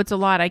 I don't know. It's a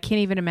lot. I can't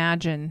even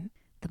imagine.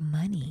 The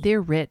money.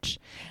 They're rich.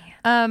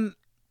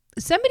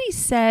 Somebody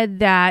said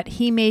that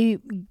he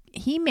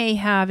may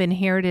have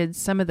inherited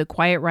some of the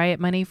Quiet Riot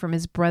money from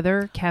his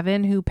brother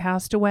Kevin, who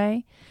passed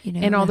away, You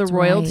know, and all the that's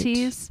right.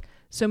 royalties.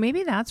 So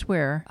maybe that's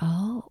where.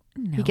 Oh,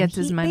 no. He gets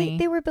his money.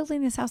 They were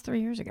building this house 3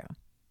 years ago.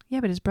 Yeah,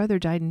 but his brother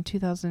died in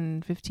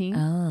 2015.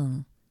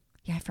 Oh.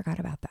 Yeah, I forgot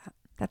about that.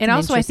 That's and an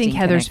also, I think interesting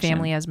Heather's connection.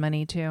 family has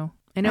money too.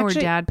 I know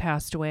Actually, her dad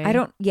passed away.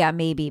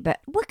 Maybe, but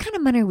what kind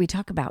of money are we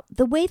talking about?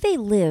 The way they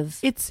live.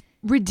 It's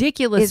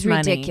ridiculous. Is money.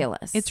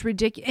 ridiculous. It's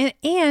ridiculous.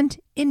 And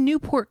in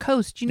Newport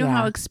Coast, you know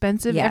how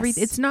expensive Yes.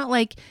 everything. It's not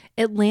like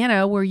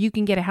Atlanta where you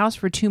can get a house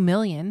for $2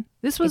 million.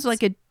 This was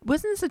wasn't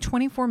this a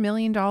 $24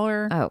 million?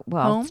 Oh,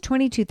 well, home? it's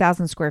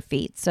 22,000 square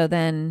feet. So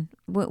then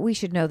we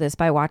should know this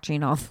by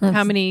watching all the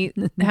How many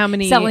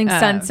Selling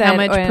Sunset. how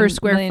much per and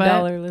square $1 foot?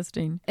 million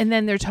listing. And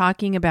then they're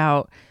talking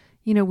about,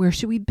 where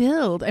should we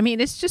build? I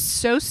mean, it's just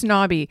so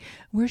snobby.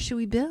 Where should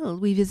we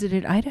build? We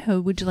visited Idaho.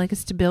 Would you like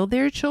us to build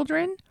there,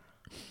 children?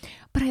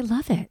 But I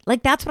love it.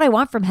 Like, that's what I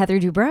want from Heather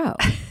Dubrow.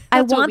 I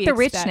That's what want we the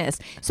expect. richness.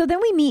 So then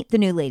we meet the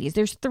new ladies.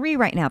 There's 3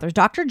 right now. There's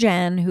Dr.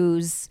 Jen,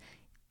 who's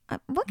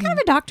what kind of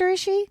a doctor is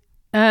she?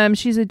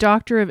 She's a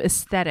doctor of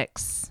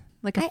aesthetics,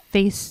 like a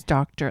face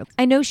doctor.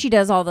 I know she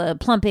does all the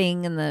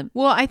plumping and the.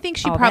 Well, I think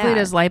she all probably that.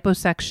 does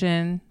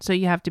liposuction, so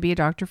you have to be a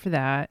doctor for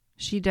that.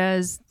 She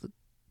does,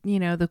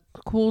 the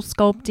cool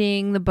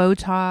sculpting, the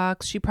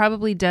Botox. She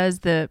probably does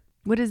the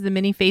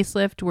mini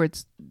facelift where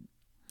it's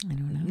I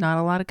don't know. not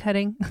a lot of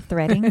cutting.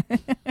 Threading.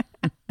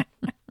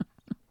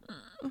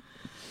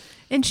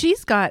 And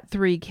she's got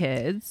 3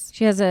 kids.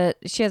 She has a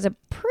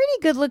pretty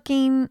good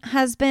looking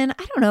husband.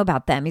 I don't know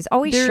about them. He's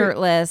always They're-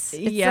 shirtless.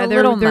 It's yeah, a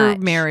little their much.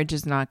 marriage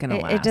is not going to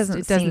It last.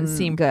 doesn't seem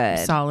seem good.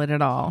 solid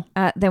at all.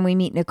 Then we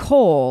meet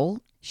Nicole.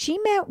 She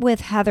met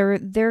with Heather.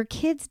 Their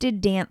kids did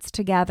dance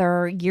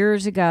together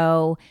years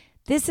ago.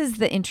 This is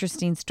the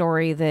interesting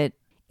story that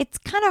it's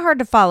kind of hard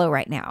to follow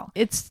right now.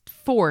 It's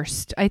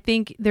forced. I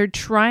think they're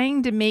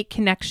trying to make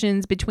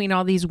connections between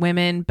all these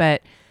women,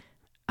 but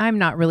I'm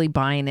not really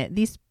buying it.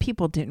 These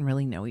people didn't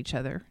really know each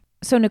other.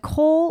 So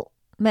Nicole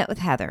met with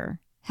Heather.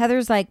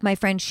 Heather's like my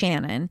friend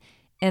Shannon.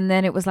 And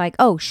then it was like,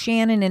 oh,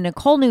 Shannon and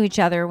Nicole knew each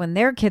other when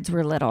their kids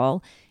were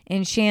little.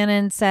 And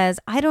Shannon says,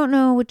 I don't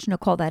know which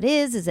Nicole that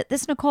is. Is it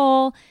this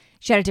Nicole?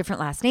 She had a different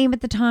last name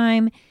at the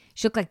time.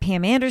 She looked like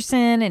Pam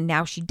Anderson, and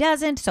now she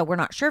doesn't. So we're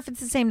not sure if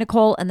it's the same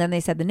Nicole. And then they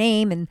said the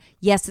name, and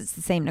yes, it's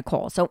the same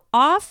Nicole. So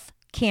off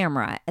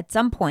camera, at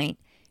some point,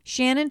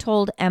 Shannon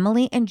told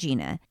Emily and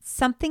Gina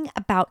something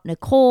about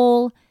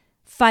Nicole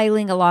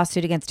filing a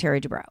lawsuit against Terry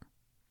Dubrow.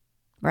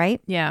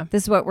 Right? Yeah.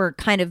 This is what we're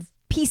kind of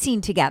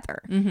piecing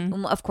together. Mm-hmm.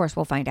 And of course,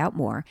 we'll find out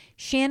more.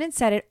 Shannon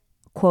said it,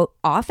 quote,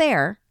 off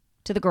air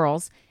to the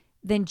girls.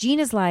 Then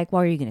Gina's like,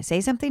 well, are you going to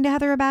say something to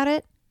Heather about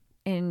it?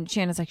 And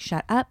Shannon's like,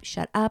 shut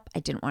up. I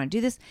didn't want to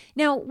do this.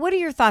 Now, what are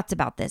your thoughts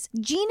about this?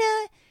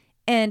 Gina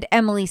and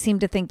Emily seem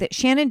to think that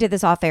Shannon did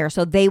this off air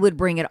so they would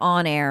bring it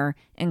on air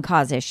and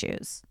cause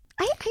issues.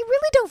 I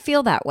really don't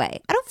feel that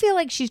way. I don't feel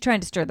like she's trying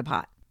to stir the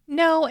pot.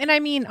 No, and I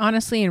mean,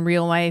 honestly, in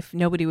real life,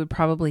 nobody would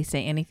probably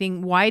say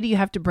anything. Why do you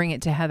have to bring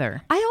it to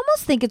Heather? I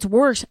almost think it's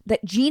worse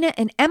that Gina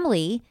and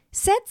Emily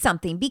said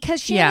something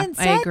because Shannon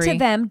I said agree. to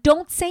them,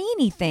 don't say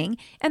anything.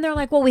 And they're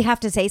like, well, we have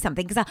to say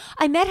something because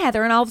I met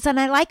Heather and all of a sudden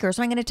I like her.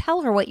 So I'm going to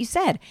tell her what you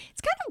said.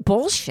 It's kind of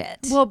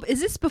bullshit. Well, is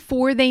this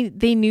before they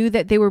knew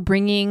that they were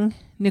bringing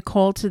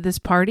Nicole to this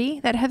party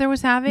that Heather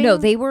was having? No,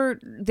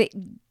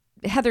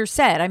 Heather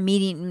said, I'm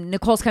meeting,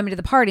 Nicole's coming to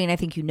the party and I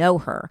think you know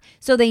her.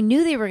 So they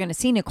knew they were going to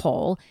see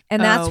Nicole.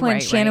 And that's when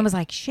right, Shannon right. was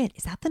like, shit,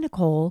 is that the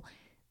Nicole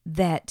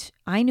that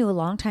I knew a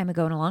long time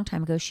ago? And a long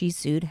time ago, she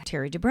sued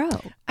Terry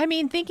Dubrow. I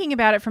mean, thinking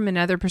about it from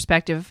another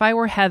perspective, if I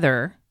were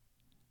Heather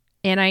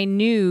and I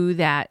knew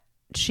that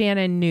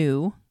Shannon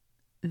knew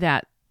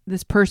that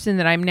this person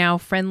that I'm now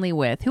friendly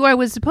with, who I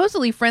was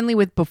supposedly friendly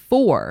with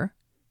before,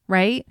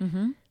 right,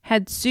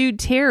 had sued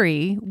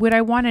Terry, would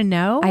I want to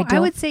know? I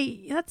would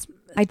say that's...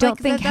 I don't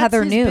think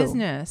Heather that's his knew.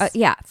 Business.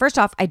 Yeah. First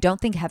off, I don't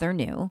think Heather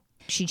knew.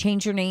 She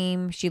changed her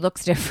name. She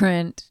looks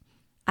different.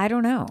 I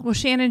don't know. Well,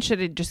 Shannon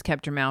should have just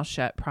kept her mouth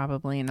shut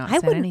probably and not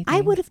said anything.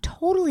 I would have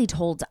totally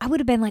told. I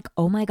would have been like,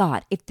 oh my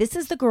God, if this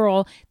is the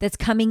girl that's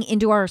coming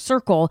into our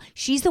circle,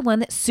 she's the one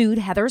that sued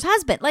Heather's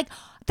husband. Like,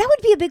 that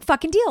would be a big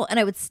fucking deal. And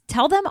I would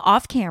tell them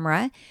off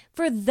camera.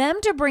 For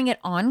them to bring it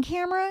on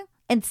camera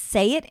and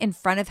say it in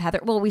front of Heather.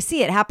 Well, we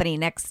see it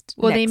happening next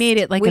they made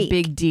it like week. a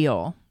big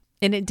deal.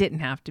 And it didn't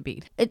have to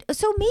be.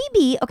 So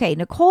maybe, okay,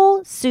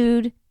 Nicole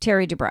sued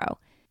Terry Dubrow.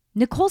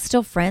 Nicole's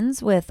still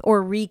friends with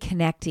or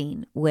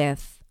reconnecting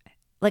with,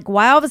 like,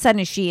 why all of a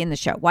sudden is she in the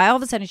show? Why all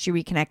of a sudden is she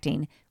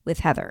reconnecting with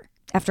Heather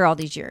after all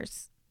these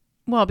years?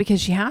 Well, because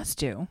she has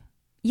to.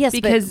 Yes,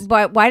 because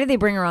but why did they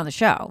bring her on the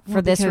show?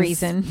 For this because-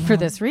 reason. For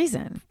this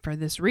reason. for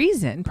this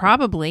reason,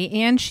 probably.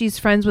 And she's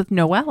friends with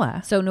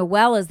Noella. So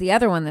Noelle is the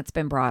other one that's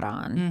been brought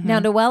on. Mm-hmm. Now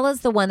Noelle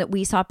is the one that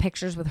we saw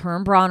pictures with her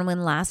and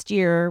Bronwyn last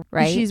year,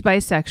 right? She's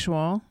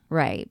bisexual,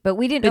 right, but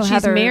we didn't but know she's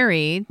Heather.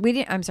 married. We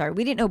didn't. I'm sorry,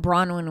 we didn't know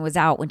Bronwyn was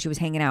out when she was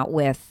hanging out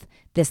with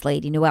this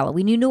lady Noella.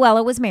 We knew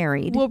Noella was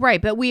married. Well,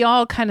 right, but we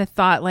all kind of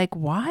thought, like,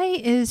 why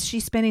is she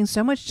spending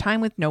so much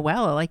time with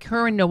Noella? Like,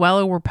 her and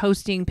Noella were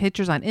posting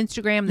pictures on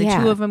Instagram, the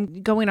Yeah. two of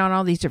them going on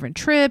all these different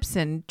trips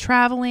and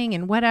traveling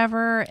and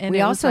whatever. And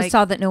we it was also like,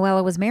 saw that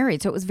Noella was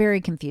married, so it was very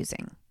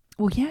confusing.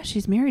 well, yeah,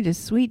 she's married to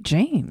Sweet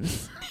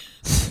James.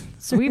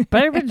 Sweet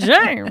baby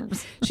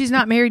James. She's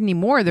not married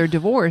anymore. They're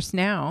divorced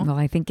now. Well,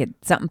 I think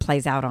something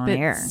plays out on But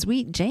air.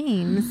 Sweet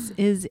James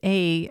is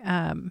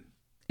an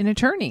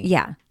attorney.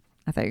 Yeah.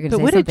 I thought you were But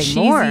going what to a say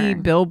something more. cheesy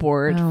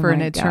billboard Oh for an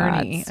my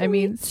attorney. God. I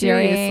mean, Sweet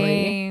seriously.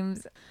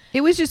 James.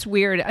 It was just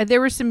weird. There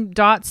were some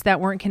dots that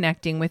weren't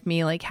connecting with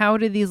me. Like, how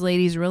did these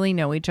ladies really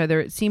know each other?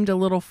 It seemed a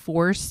little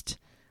forced.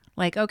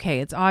 Like, okay,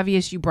 it's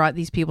obvious you brought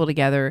these people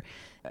together.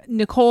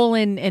 Nicole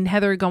and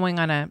Heather going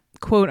on a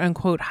quote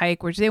unquote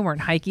hike, which they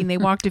weren't hiking. They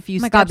walked a few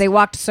Oh my steps. God, they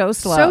walked so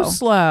slow. So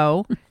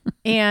slow.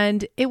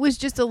 And it was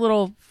just a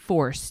little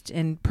forced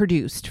and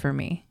produced for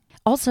me.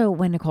 Also,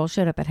 when Nicole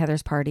showed up at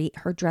Heather's party,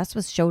 her dress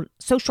was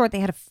so short they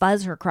had to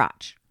fuzz her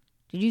crotch.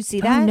 Did you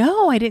see that? Oh,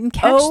 no, I didn't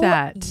catch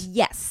that.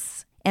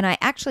 Yes. And I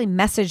actually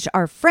messaged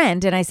our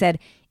friend and I said,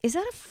 is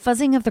that a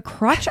fuzzing of the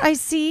crotch I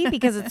see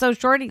because it's so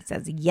short? He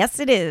says, yes,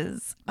 it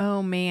is.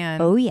 Oh,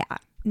 man. Oh, yeah.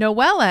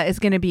 Noella is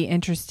going to be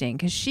interesting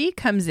because she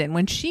comes in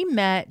when she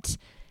met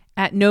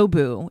at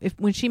Nobu.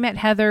 When she met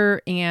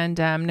Heather and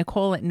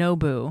Nicole at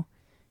Nobu,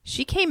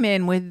 she came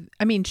in with,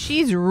 I mean,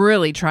 she's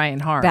really trying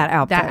hard. That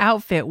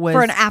outfit was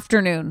for an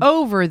afternoon.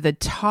 over the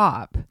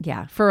top.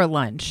 Yeah. For a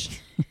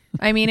lunch.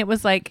 I mean, it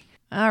was like,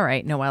 all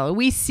right, Noella,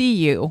 we see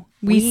you.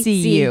 We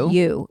see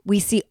you. We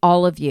see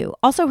all of you.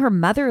 Also, her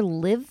mother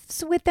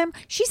lives with them.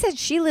 She said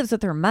she lives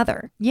with her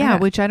mother. Yeah,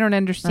 which I don't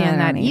understand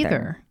I that don't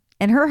either.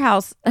 And her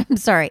house, I'm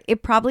sorry,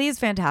 it probably is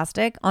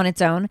fantastic on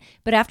its own.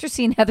 But after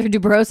seeing Heather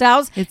Dubrow's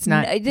house, It's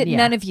not- yeah.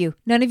 None of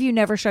you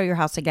never show your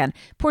house again.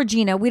 Poor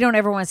Gina, we don't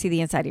ever want to see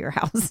the inside of your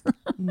house.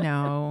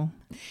 No.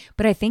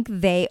 But I think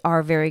they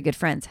are very good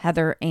friends,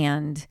 Heather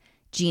and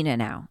Gina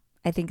now.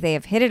 I think they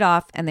have hit it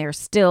off and they're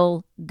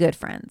still good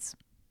friends.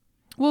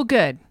 Well,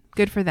 good.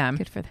 Good for them.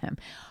 Good for them.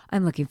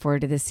 I'm looking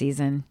forward to this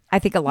season. I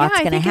think a lot's I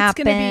going to think it's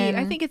happen.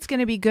 I think it's going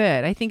to be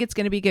good. I think it's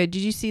going to be good.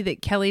 Did you see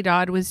that Kelly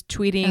Dodd was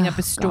tweeting up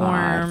a storm?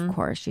 God, of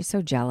course. She's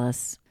so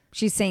jealous.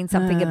 She's saying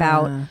something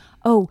about,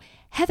 oh,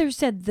 Heather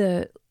said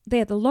they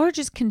had the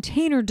largest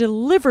container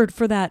delivered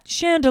for that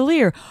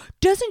chandelier.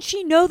 Doesn't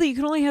she know that you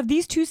can only have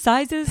these two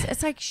sizes?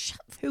 It's like,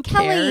 Who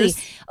Kelly.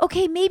 cares?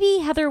 Okay, maybe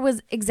Heather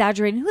was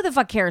exaggerating. Who the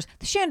fuck cares?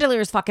 The chandelier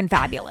is fucking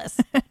fabulous.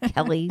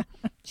 Kelly.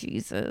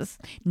 Jesus.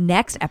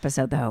 Next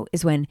episode, though,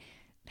 is when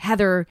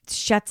Heather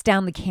shuts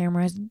down the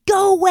cameras.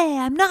 Go away.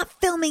 I'm not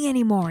filming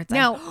anymore. It's like,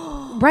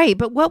 Now, right,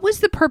 but what was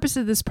the purpose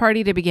of this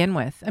party to begin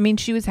with? I mean,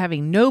 she was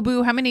having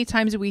Nobu. How many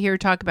times did we hear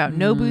talk about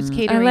Nobu's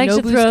catering?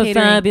 Nobu's catering?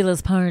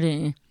 fabulous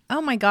party.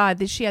 Oh my God,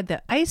 that she had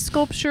the ice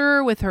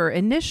sculpture with her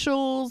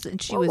initials,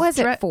 and she What was was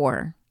it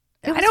for?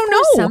 It I was don't for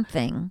know.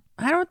 something.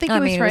 I don't think it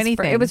was for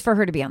anything. It was for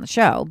her to be on the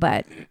show,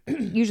 but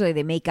usually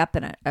they make up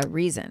a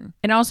reason.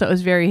 And also, it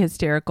was very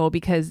hysterical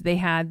because they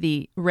had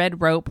the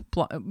red rope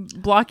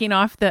blocking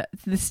off the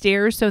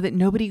stairs so that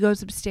nobody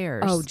goes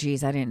upstairs. Oh,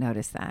 geez, I didn't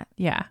notice that.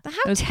 yeah. How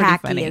it was pretty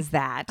tacky funny. is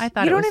that? I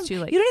thought you it don't was too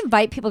late. You don't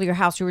invite people to your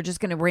house who are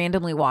just going to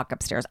randomly walk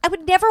upstairs. I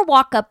would never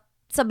walk up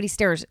somebody's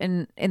stairs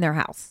in their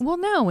house. Well,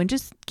 no, and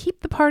just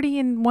keep the party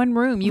in one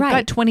room. You've Right.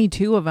 got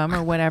 22 of them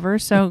or whatever,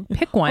 so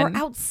pick one. Or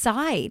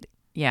outside.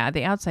 Yeah,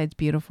 the outside's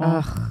beautiful.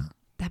 Ugh,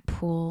 that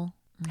pool.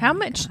 How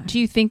much do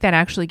you think that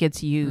actually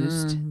gets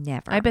used?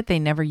 Never. I bet they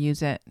never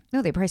use it.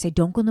 No, they probably say,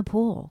 don't go in the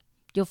pool.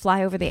 You'll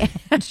fly over the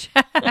edge.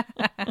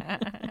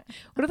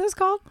 What are those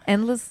called?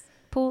 Endless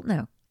pool?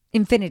 No.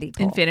 Infinity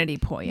pool. Infinity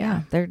pool,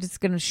 yeah. They're just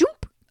going to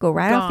shoop, go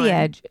right off the Gone.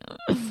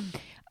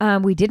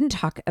 edge. We didn't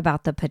talk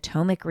about the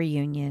Potomac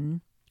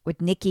reunion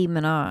with Nicki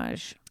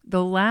Minaj.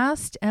 The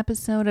last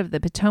episode of the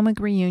Potomac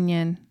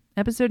reunion,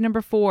 episode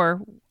number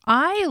 4,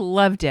 I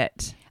loved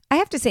it. I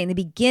have to say, in the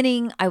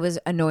beginning, I was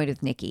annoyed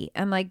with Nicki.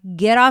 I'm like,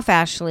 get off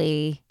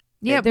Ashley.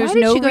 Yeah, there's why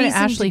did no she go to reason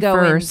Ashley to go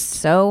in first?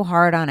 so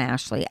hard on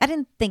Ashley. I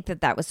didn't think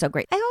that was so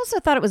great. I also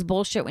thought it was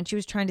bullshit when she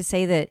was trying to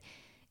say that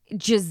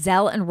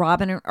Giselle and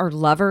Robin are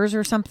lovers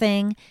or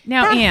something.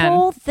 Now, that Ann.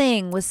 whole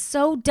thing was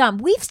so dumb.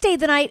 We've stayed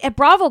the night at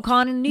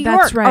BravoCon in New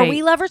That's York. Are right.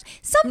 we lovers?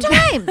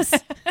 Sometimes.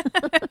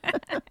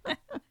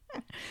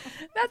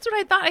 That's what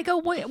I thought. I go,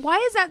 why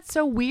is that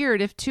so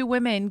weird if two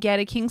women get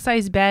a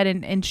king-size bed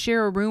and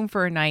share a room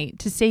for a night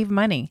to save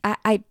money?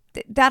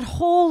 That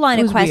whole line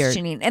It of was weird.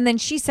 questioning. And then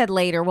she said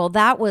later, well,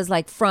 that was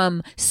like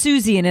from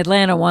Susie in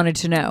Atlanta wanted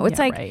to know. It's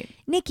Yeah, like, right.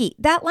 Nikki,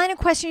 that line of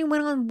questioning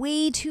went on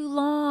way too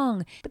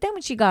long. But then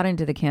when she got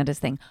into the Candace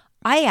thing,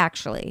 I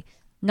actually,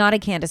 not a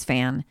Candace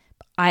fan,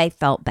 I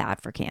felt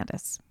bad for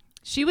Candace.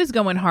 She was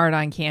going hard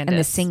on Candace. And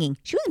the singing,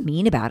 she was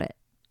mean about it.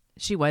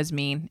 She was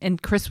mean, and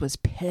Chris was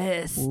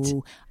pissed.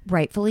 Ooh,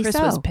 rightfully Chris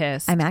so. was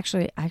pissed. I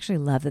actually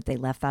love that they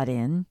left that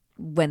in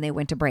when they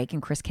went to break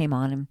and Chris came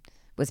on and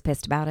was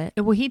pissed about it.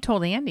 Well, he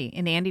told Andy,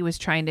 and Andy was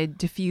trying to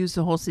diffuse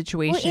the whole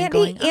situation.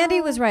 Well, Andy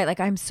going, was right. Like,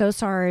 I'm so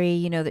sorry,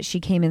 you know, that she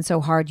came in so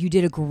hard. You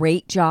did a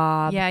great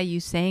job. Yeah, you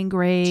sang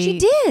great. She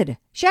did.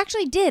 She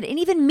actually did. And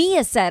even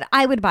Mia said,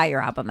 I would buy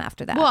your album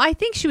after that. Well, I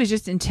think she was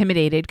just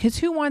intimidated because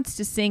who wants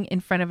to sing in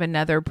front of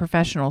another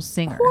professional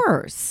singer? Of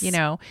course. You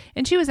know,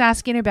 and she was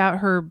asking about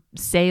her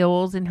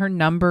sales and her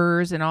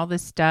numbers and all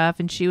this stuff.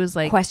 And she was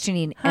like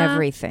questioning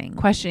everything.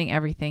 Questioning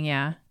everything.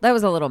 Yeah. That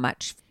was a little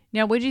much.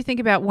 Now, what did you think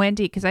about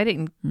Wendy? Because I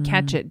didn't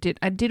catch it.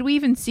 Did we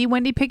even see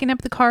Wendy picking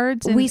up the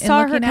cards? We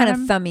saw her kind of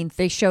them? thumbing.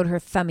 They showed her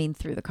thumbing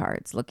through the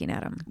cards, looking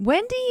at them.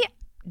 Wendy,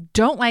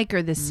 don't like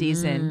her this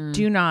season.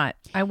 Do not.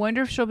 I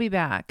wonder if she'll be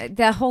back.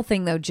 The whole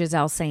thing, though,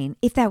 Giselle saying,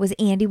 if that was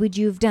Andy, would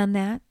you have done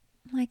that?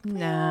 I'm like,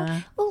 Nah.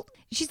 Well,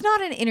 she's not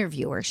an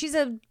interviewer. She's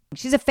a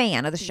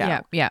fan of the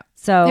show. Yeah.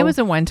 So it was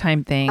a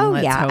one-time thing. Oh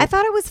let's yeah, hope. I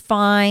thought it was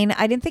fine.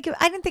 I didn't think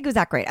it was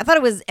that great. I thought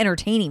it was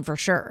entertaining for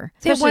sure.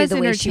 Especially it was the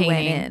way entertaining, she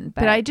went in.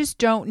 but I just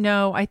don't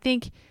know. I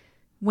think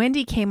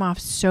Wendy came off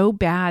so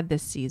bad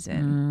this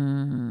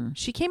season.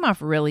 She came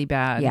off really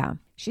bad. Yeah,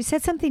 she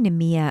said something to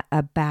Mia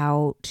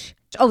about.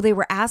 Oh, they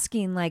were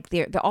asking like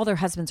all their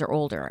husbands are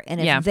older,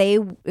 and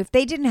if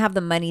they didn't have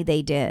the money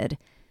they did,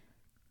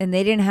 and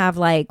they didn't have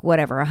like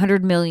whatever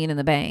 $100 million in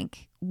the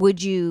bank,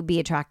 would you be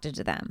attracted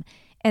to them?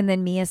 And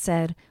then Mia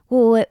said,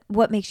 well,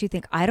 what makes you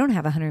think I don't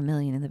have $100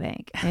 million in the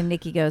bank? And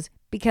Nikki goes,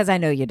 because I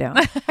know you don't.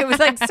 It was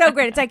like so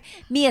great. It's like,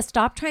 Mia,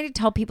 stop trying to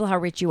tell people how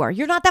rich you are.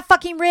 You're not that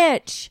fucking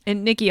rich.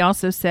 And Nikki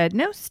also said,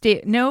 no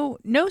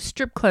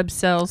strip club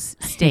sells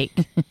steak.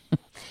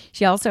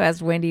 She also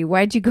asked Wendy,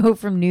 why'd you go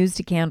from news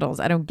to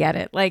candles? I don't get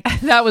it. Like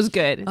that was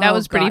good. That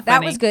was pretty funny.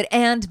 That was good.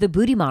 And the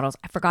booty models.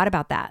 I forgot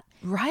about that.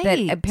 Right. That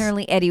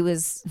apparently Eddie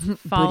was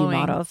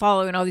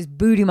following all these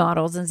booty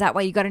models. And is that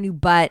why you got a new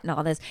butt and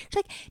all this? She's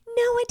like,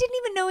 no, I didn't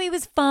even know he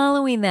was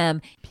following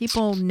them.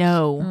 People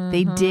know.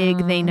 They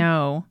dig. They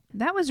know.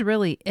 That was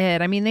really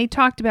it. I mean, they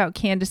talked about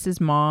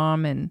Candace's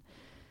mom and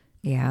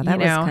yeah, that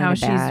was kind how of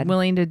bad. she's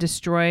willing to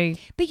destroy.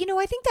 But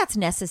I think that's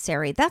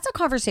necessary. That's a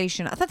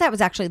conversation. I thought that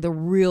was actually the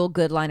real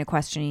good line of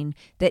questioning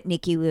that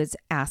Nikki was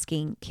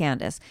asking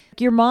Candace.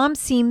 Your mom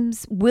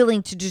seems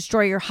willing to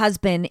destroy your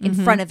husband in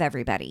front of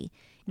everybody.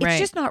 It's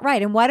just not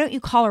right. And why don't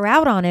you call her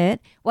out on it?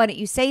 Why don't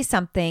you say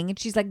something? And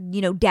she's like,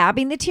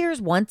 dabbing the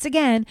tears once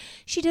again.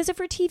 She does it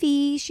for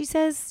TV. She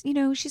says,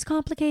 she's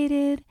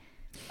complicated.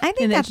 I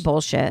think that's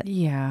bullshit.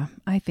 Yeah,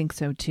 I think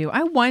so too.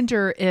 I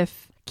wonder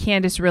if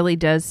Candace really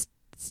does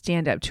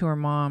stand up to her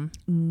mom.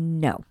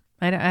 No.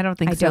 I don't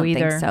think so either.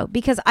 I don't think so.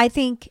 Because I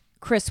think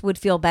Chris would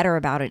feel better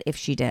about it if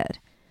she did.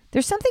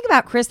 There's something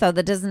about Chris, though,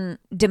 that doesn't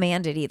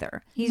demand it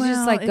either. He's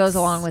just like goes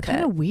along with it. It's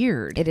kind of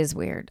weird. It is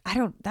weird.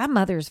 that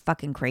mother's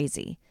fucking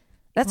crazy.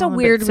 That's Well, a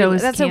weird,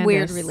 that's a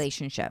weird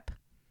relationship.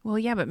 Well,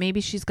 yeah, but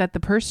maybe she's got the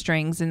purse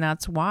strings and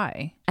that's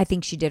why. I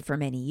think she did for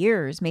many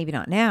years. Maybe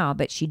not now,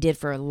 but she did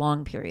for a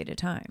long period of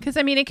time. Because,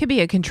 I mean, it could be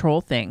a control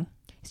thing.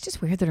 It's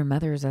just weird that her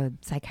mother is a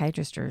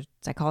psychiatrist or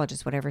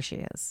psychologist, whatever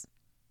she is.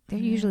 They're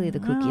usually the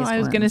kookiest ones. I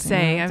was going to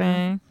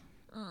say,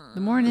 the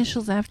more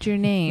initials after your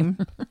name.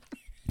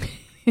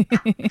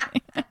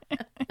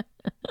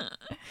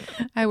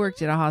 I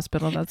worked at a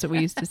hospital. That's what we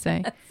used to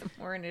say. The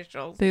more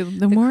initials. The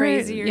more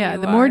crazier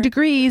you the are. more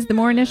degrees, the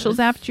more initials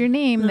after your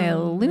name, the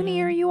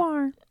loonier you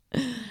are.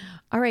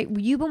 All right.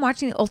 You've been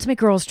watching The Ultimate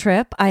Girls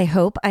Trip, I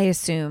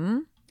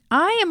assume.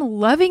 I am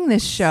loving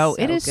this show.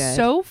 So it is good.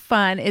 so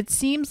fun. It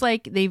seems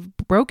like they've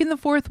broken the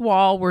fourth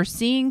wall. We're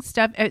seeing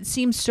stuff. It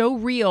seems so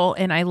real,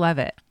 and I love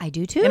it. I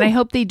do too. And I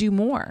hope they do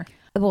more.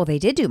 Well, they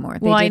did do more.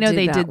 I know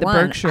they did the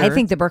Berkshire. I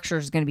think the Berkshire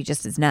is going to be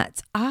just as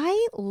nuts.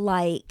 I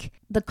like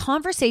the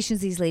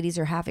conversations these ladies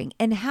are having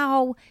and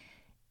how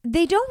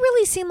they don't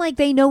really seem like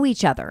they know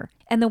each other.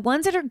 And the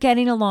ones that are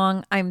getting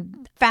along,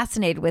 I'm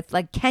fascinated with,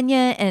 like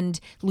Kenya and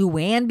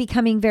Luann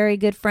becoming very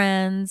good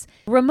friends.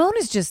 Ramon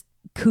is just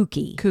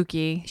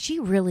kooky. She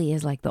really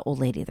is like the old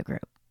lady of the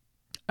group.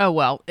 Oh,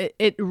 well,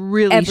 it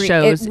really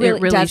shows.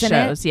 It really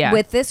shows. Yeah.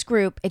 With this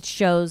group, it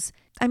shows.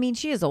 I mean,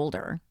 she is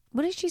older.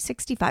 What is she,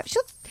 65?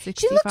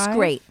 She looks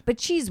great, but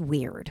she's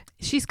weird.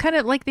 She's kind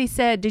of, like they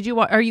said,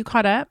 are you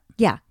caught up?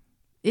 Yeah.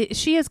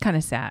 She is kind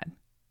of sad.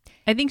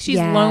 I think she's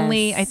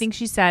lonely. I think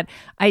she's sad.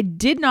 I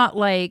did not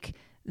like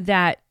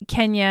that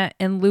Kenya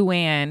and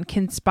Luann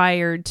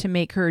conspired to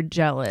make her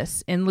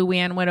jealous. And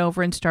Luann went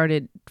over and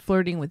started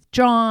flirting with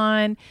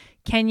John.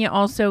 Kenya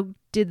also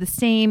did the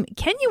same.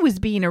 Kenya was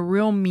being a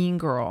real mean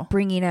girl.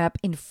 Bringing up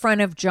in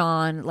front of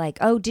John, like,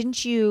 oh,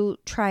 didn't you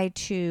try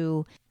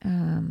to...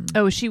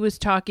 she was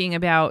talking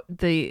about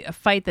the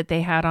fight that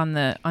they had on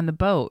the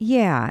boat.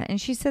 Yeah,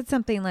 and she said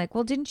something like,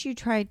 well, didn't you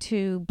try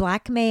to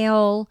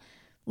blackmail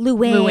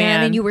Luann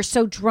and you were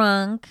so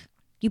drunk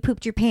you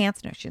pooped your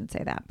pants? No, she didn't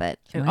say that, but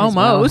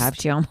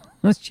almost. She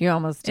She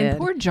almost did. And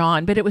poor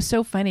John, but it was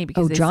so funny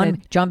because they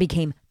said, John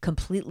became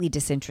completely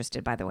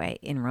disinterested, by the way,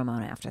 in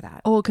Ramona after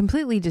that. oh,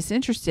 completely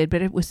disinterested.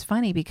 But it was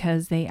funny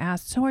because they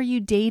asked, so are you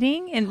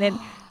dating? And then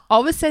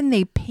all of a sudden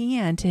they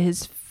pan to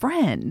his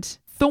friend,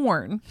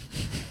 Thorne.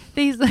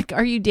 He's like,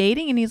 are you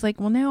dating? And he's like,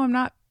 well, no, I'm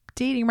not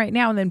dating right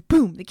now. And then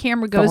boom, the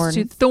camera goes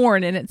to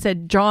Thorne and it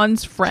said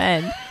John's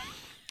friend.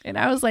 And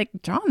I was like,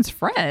 John's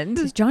friend?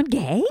 Is John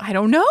gay? I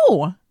don't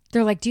know.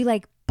 They're like, do you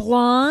like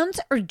blonde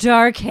or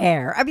dark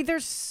hair? I mean, they're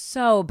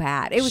so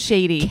bad. It was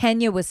shady.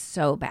 Kenya was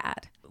so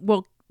bad.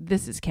 Well,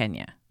 this is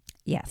Kenya.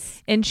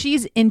 Yes. And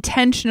she's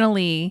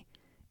intentionally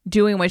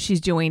doing what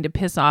she's doing to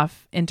piss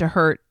off and to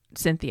hurt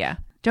Cynthia.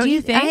 Don't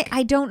you think?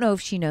 I don't know if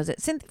she knows it.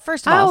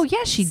 First of all, oh,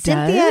 yeah, she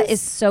Cynthia does.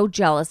 is so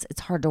jealous.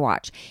 It's hard to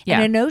watch. Yeah.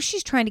 And I know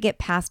she's trying to get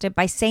past it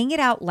by saying it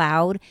out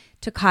loud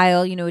to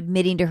Kyle,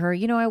 admitting to her,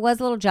 I was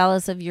a little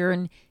jealous of your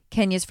and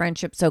Kenya's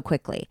friendship so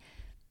quickly.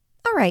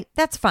 All right,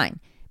 that's fine.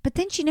 But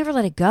then she never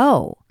let it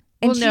go.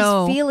 And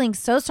Well, she's feeling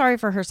so sorry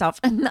for herself.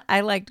 And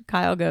I liked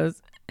Kyle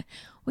goes,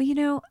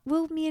 well,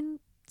 will me and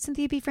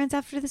Cynthia be friends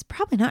after this?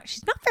 Probably not.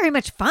 She's not very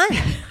much fun.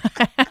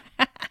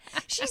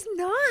 She's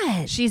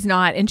not. She's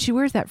not. And she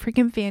wears that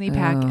freaking fanny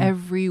pack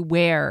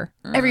everywhere.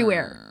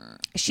 Everywhere.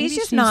 She's Maybe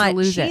just she needs to not.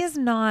 lose She it. is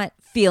not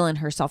feeling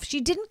herself.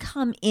 She didn't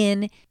come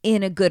in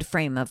a good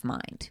frame of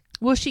mind.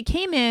 Well, she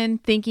came in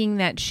thinking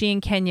that she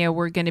and Kenya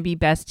were going to be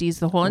besties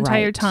the whole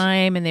entire Right.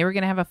 time and they were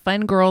going to have a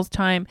fun girls'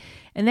 time.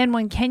 And then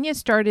when Kenya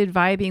started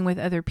vibing with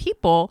other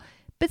people,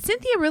 but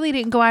Cynthia really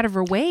didn't go out of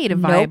her way to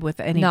vibe Nope, with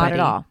anybody. Not at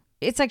all.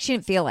 It's like she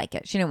didn't feel like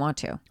it. She didn't want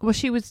to. Well,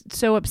 she was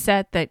so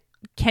upset that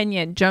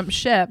Kenya jumped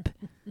ship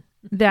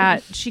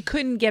that she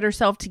couldn't get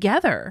herself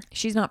together.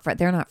 She's not.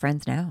 They're not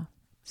friends now.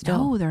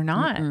 Still. No, they're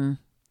not. Mm-mm.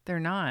 They're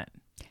not.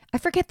 I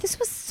forget. This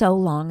was so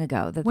long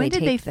ago that When they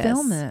did they taped this.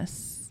 film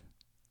this?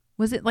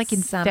 Was it like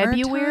in Summertime?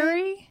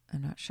 February?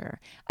 I'm not sure.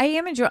 I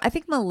am enjoying. I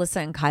think Melissa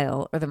and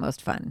Kyle are the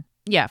most fun.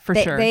 Yeah, for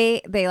they, sure.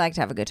 They like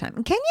to have a good time.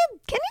 And Kenya's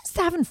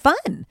having fun.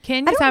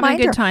 Kenya's I don't having a mind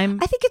good her. time.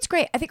 I think it's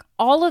great. I think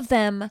all of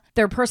them,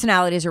 their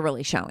personalities are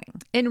really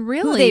showing. And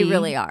really, Who they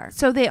really are.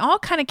 So they all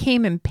kind of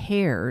came in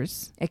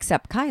pairs,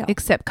 Except Kyle.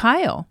 except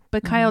Kyle.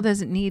 But Kyle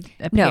doesn't need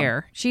a No,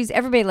 pair.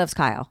 everybody loves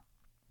Kyle.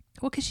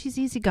 Well, because she's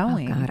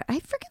easygoing. Oh God, I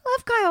freaking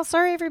love Kyle.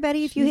 Sorry,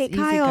 everybody, if you She's hate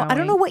Kyle. I don't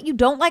easygoing. know what you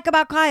don't like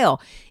about Kyle.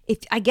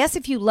 I guess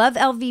if you love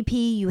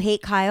LVP, you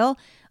hate Kyle.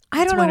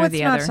 I don't know one or what's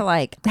the not other. to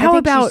like. I How think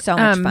about she's so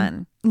much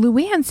fun?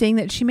 Luann saying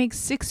that she makes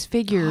 6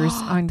 figures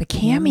on The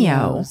Cameo?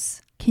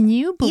 cameos. Can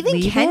you believe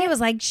Even Kenya it? was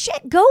like,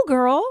 "Shit, go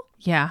girl."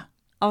 Yeah.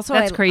 Also,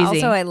 That's crazy.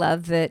 Also, I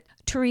love that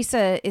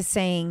Teresa is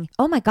saying,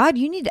 "Oh my God,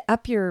 you need to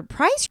up your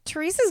price."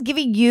 Teresa's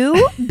giving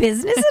you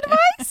business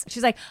advice.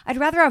 She's like, "I'd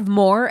rather have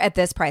more at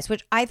this price,"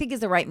 which I think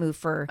is the right move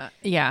for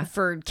Yeah.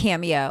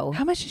 Cameo.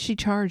 How much does she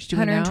charge? Do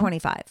we know?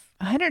 125.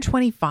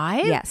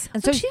 125? Yes.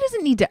 And so she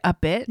doesn't need to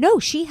up it. No,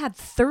 she had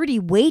 30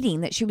 waiting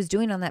that she was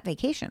doing on that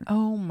vacation.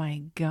 Oh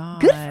my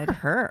God. Good for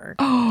her.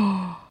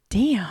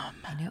 Damn.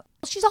 I know.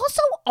 She's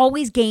also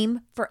always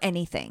game for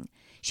anything.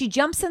 She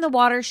jumps in the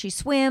water. She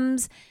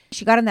swims.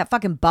 She got in that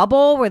fucking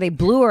bubble where they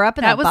blew her up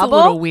in that That was a bubble.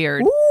 little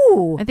weird.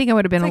 Ooh. I think I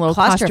would have been It's a like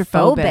little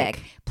claustrophobic.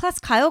 Plus,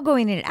 Kyle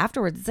going in it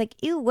afterwards. It's like,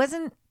 ew,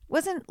 wasn't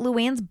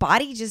Luann's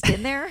body just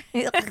in there?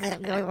 No.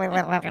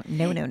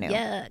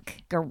 Yuck.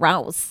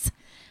 Gross.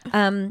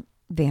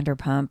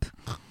 Vanderpump.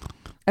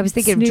 I was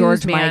thinking Snooze, of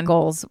George man.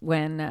 Michaels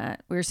when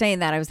we were saying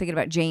that. I was thinking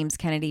about James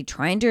Kennedy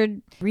trying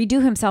to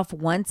redo himself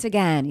once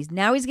again. He's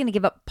going to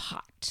give up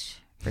pot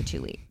for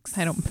 2 weeks.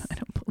 I don't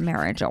believe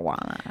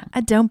Marijuana.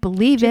 I don't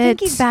believe Do you it. think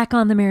he's back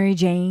on the Mary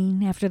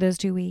Jane after those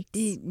 2 weeks?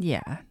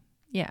 Yeah.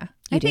 Yeah.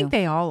 You I think do?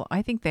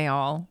 they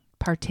all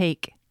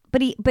partake.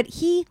 But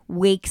he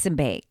wakes and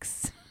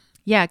bakes.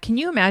 Yeah. Can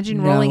you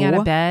imagine rolling out No.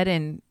 of bed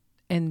and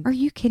Are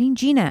you kidding,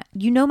 Gina?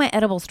 You know my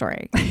edible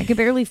story. I could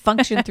barely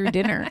function through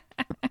dinner.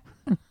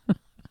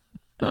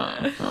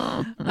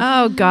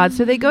 oh God.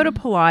 So they go to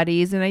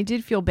Pilates and I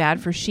did feel bad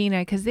for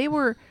Sheena because they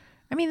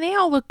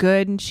all look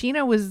good. And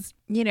Sheena was,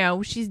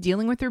 she's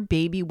dealing with her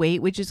baby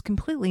weight, which is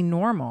completely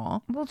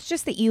normal. Well, it's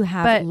just that you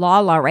have But-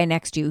 Lala right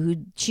next to you, who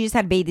she just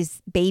had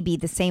baby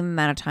the same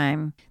amount of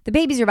time. The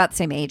babies are about the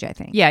same age, I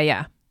think. Yeah.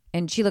 Yeah.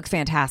 And she looks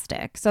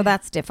fantastic. So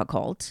that's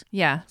difficult.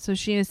 Yeah. So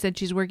Sheena said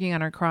she's working on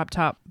her crop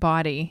top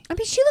body. I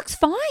mean, she looks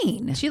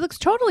fine. She looks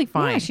totally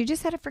fine. Yeah, she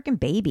just had a freaking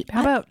baby.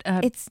 How about,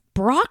 it's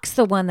Brock's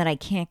the one that I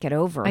can't get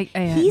over. He's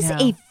He's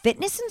a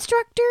fitness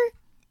instructor.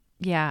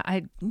 Yeah,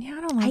 I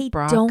don't like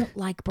Brock. I don't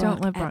like Brock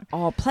Don't love Brock. at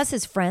all. Plus,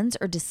 his friends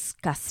are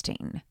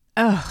disgusting.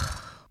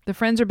 Ugh, the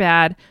friends are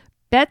bad.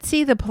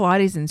 Betsy, the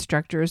Pilates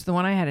instructor, is the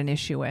one I had an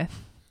issue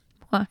with.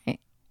 Why?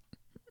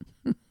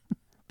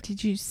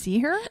 Did you see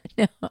her?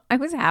 No, I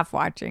was half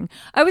watching.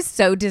 I was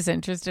so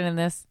disinterested in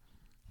this.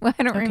 Well,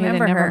 I don't Okay,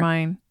 remember then never her.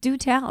 mind. Do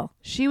tell.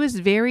 She was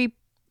very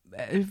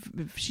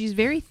she's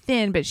very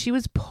thin, but she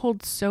was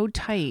pulled so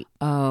tight.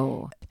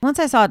 Oh. Once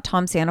I saw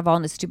Tom Sandoval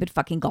in his stupid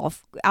fucking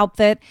golf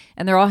outfit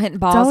and they're all hitting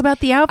balls. It's all about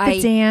the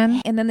outfits,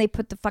 Anne. And then they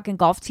put the fucking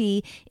golf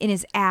tee in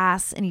his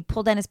ass and he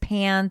pulled down his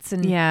pants.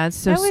 And yeah, it's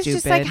so I was stupid.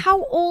 just like,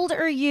 how old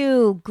are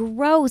you?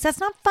 Gross. That's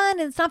not fun.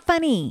 And it's not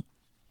funny.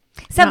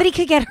 Somebody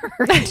could get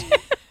hurt.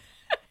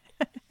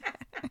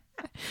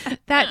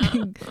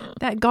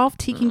 that golf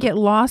tee can get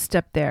lost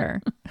up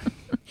there.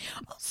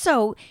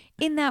 Also,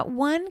 in that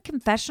one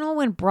confessional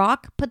when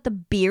Brock put the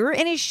beer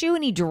in his shoe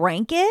and he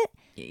drank it.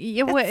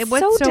 Yeah, That's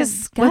what's so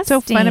disgusting. What's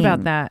so fun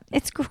about that?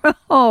 It's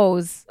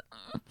gross.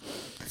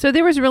 So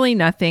there was really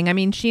nothing. I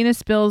mean, Sheena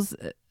spills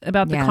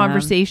about the Yeah.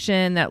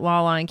 conversation that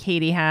Lala and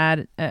Katie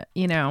had,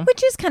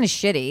 Which is kind of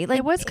shitty. Like,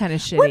 it was kind of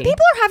shitty. when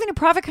people are having a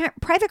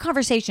private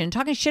conversation,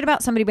 talking shit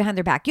about somebody behind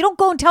their back, you don't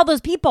go and tell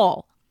those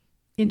people.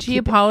 And she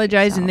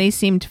apologized and they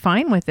seemed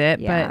fine with it.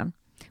 Yeah. But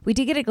We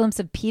did get a glimpse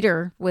of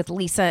Peter with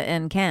Lisa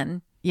and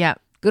Ken. yeah,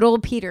 Good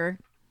old Peter.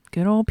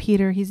 good old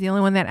Peter. He's the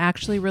only one that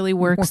actually really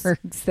works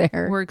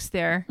there. works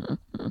there.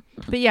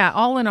 But yeah,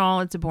 all in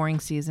all, it's a boring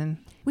season.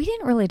 We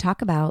didn't really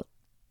talk about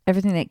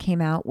everything that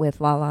came out with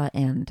Lala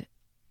and...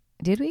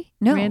 Did we?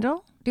 No.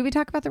 Randall? Did we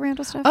talk about the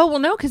Randall stuff? Oh, well,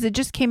 no, because it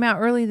just came out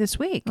early this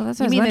week. Well, that's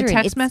what you I was mean the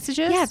wondering. text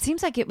messages? Yeah, it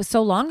seems like it was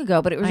so long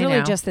ago, but it was I really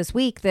know. just this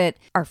week that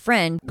our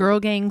friend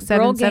Girl Gang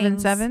Girl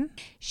Gangs, 777.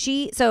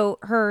 so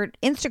her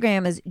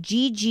Instagram is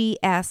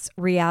GGS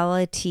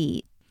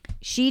Reality.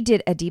 She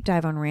did a deep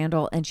dive on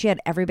Randall and she had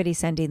everybody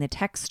sending the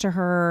text to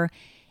her,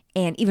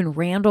 and even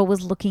Randall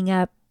was looking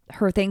up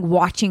her thing,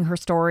 watching her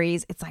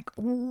stories. It's like,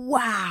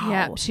 wow.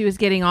 Yeah, she was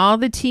getting all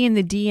the tea in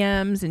the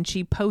DMs and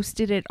she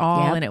posted it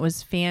all Yep. and it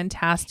was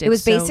fantastic. It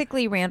was So-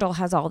 basically Randall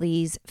has all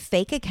these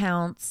fake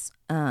accounts,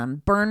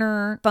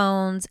 burner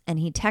phones, and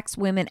he texts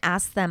women,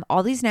 asks them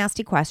all these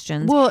nasty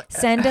questions. Well,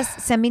 send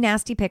me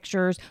nasty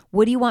pictures.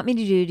 What do you want me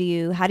to do to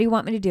you? How do you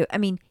want me to do it? I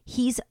mean,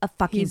 he's a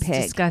fucking He's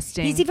pig.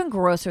 disgusting. He's even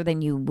grosser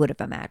than you would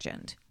have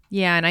imagined.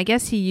 Yeah, and I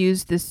guess he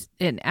used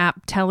an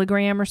app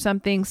Telegram or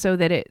something so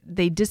that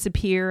they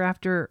disappear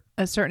after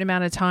a certain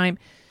amount of time.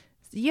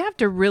 You have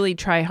to really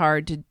try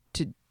hard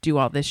to do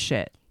all this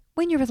shit.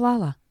 When you're with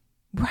Lala.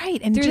 Right,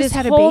 and Through just this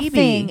had whole a baby.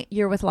 thing,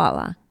 you're with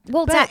Lala.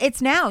 Well, But-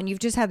 it's now, and you've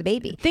just had the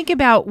baby. Think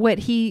about what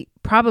he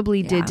probably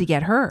Yeah. did to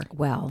get her.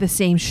 Well, The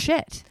same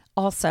shit.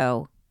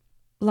 also,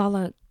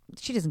 Lala,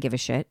 she doesn't give a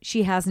shit.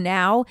 She has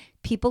now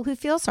people who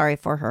feel sorry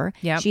for her.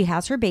 Yep. She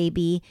has her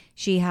baby.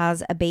 She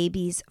has a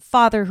baby's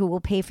father who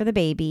will pay for the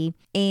baby.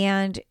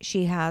 And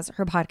she has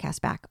her podcast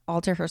back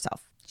all to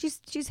herself.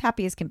 She's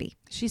happy as can be.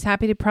 She's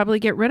happy to probably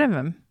get rid of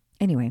him.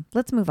 Anyway,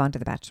 let's move on to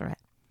The Bachelorette.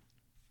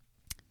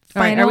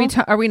 All right,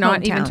 are we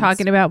not even hometowns.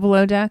 talking about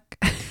Below Deck?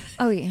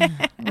 Oh, yeah.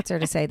 What's there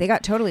to say? They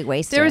got totally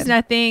wasted. There was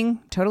nothing.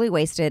 Totally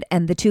wasted.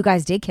 And the two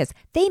guys did kiss.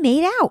 They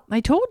made out.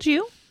 I told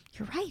you.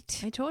 You're right.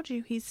 I told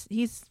you. He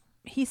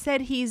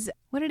said he's,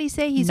 what did he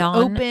say? He's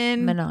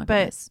open, but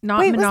Non-monogamous. not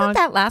Wait, monogamous. wasn't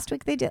that last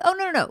week they did? Oh,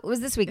 no. It was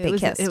this week they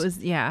kissed. It was,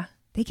 yeah.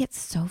 They get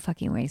so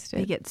fucking wasted.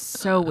 They get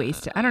so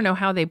wasted. I don't know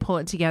how they pull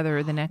it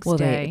together the next well,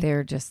 day.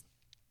 they're just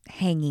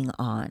hanging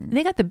on. And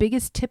they got the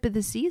biggest tip of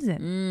the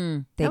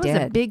season. They that did.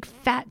 was a big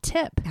fat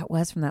tip That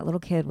was from that little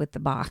kid with the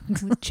box.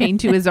 chained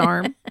to his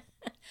arm.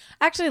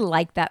 I actually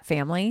like that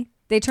family.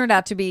 They turned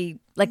out to be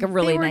like a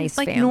really They were, nice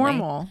like family.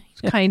 normal,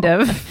 kind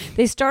of.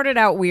 They started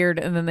out weird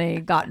and then they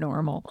got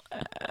normal.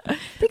 I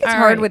think it's All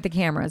hard right. with the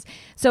cameras.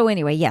 So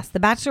anyway, yes, The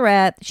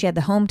Bachelorette, she had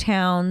the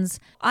hometowns.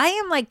 I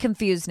am like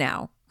confused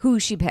now who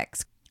she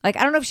picks. Like,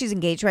 I don't know if she's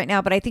engaged right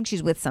now, but I think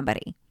she's with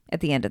somebody at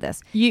the end of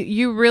this.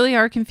 You really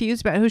are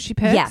confused about who she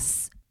picks?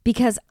 Yes,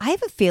 because I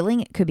have a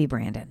feeling it could be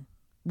Brandon.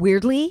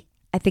 Weirdly,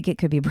 I think it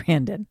could be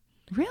Brandon.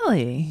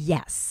 Really?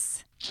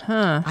 Yes.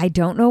 Huh. I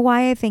don't know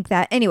why I think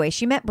that. Anyway,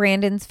 she met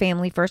Brandon's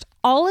family first.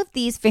 All of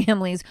these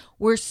families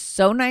were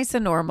so nice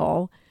and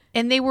normal.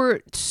 And they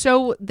were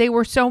so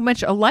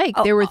much alike.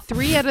 There were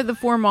 3 out of the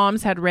 4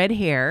 moms had red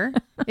hair.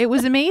 It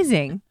was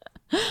amazing.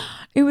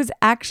 It was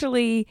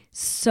actually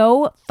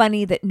so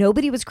funny that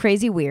nobody was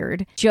crazy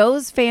weird.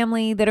 Joe's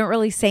family, they don't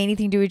really say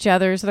anything to each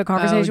other, so the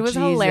conversation was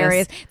Jesus.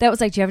 hilarious. That was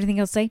like, do you have anything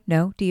else to say?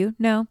 No. Do you?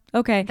 No.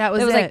 Okay. That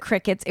was like it.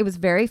 crickets. It was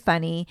very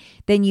funny.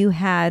 Then you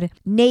had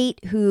Nate,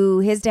 who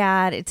his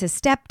dad, it's his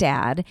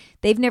stepdad.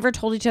 They've never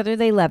told each other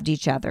they loved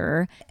each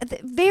other.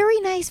 Very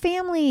nice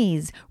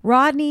families.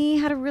 Rodney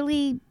had a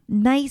really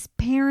nice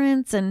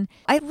parents, and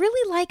I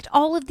really liked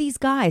all of these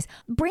guys.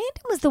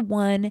 Brandon was the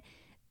one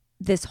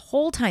this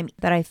whole time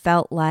that I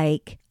felt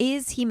like,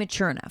 is he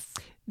mature enough?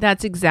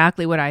 That's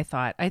exactly what I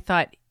thought. I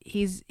thought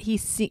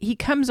he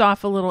comes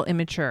off a little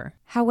immature.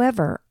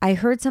 However, I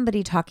heard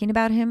somebody talking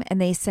about him and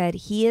they said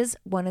he is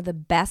one of the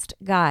best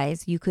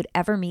guys you could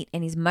ever meet,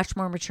 and he's much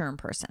more mature in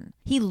person.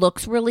 He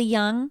looks really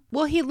young.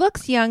 Well, he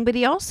looks young, but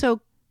he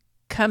also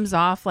comes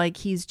off like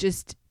he's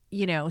just,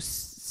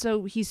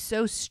 so he's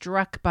so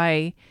struck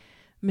by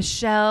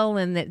Michelle,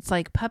 and it's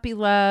like puppy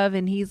love,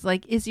 and he's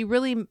like, is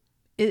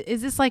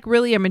this like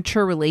really a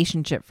mature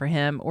relationship for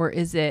him, or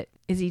is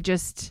he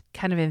just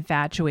kind of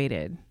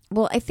infatuated?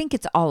 Well, I think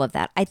it's all of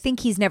that. I think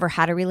he's never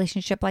had a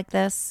relationship like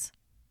this.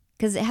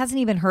 Because it hasn't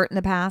even hurt in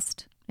the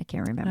past. I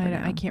can't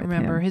remember. I can't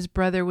remember. His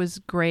brother was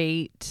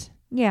great.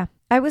 Yeah.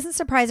 I wasn't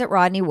surprised that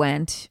Rodney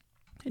went.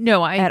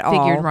 No, I At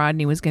figured all.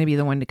 Rodney was going to be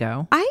the one to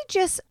go.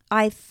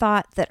 I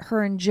thought that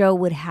her and Joe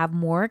would have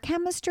more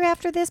chemistry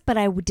after this, but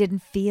I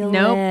didn't feel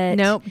it.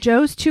 Nope.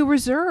 Joe's too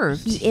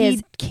reserved.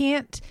 He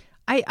can't.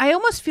 I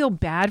almost feel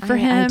bad for I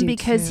him do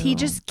because he too.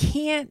 just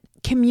can't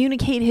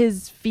communicate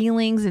his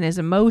feelings and his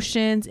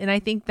emotions. And I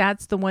think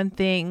that's the one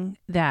thing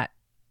that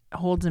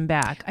holds him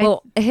back.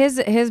 Well,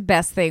 his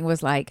best thing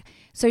was like,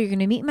 so you're going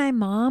to meet my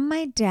mom,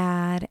 my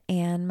dad,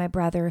 and my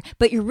brother,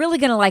 but you're really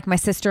going to like my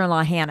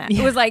sister-in-law, Hannah.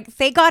 It was like,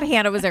 thank God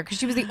Hannah was there because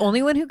she was the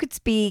only one who could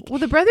speak. Well,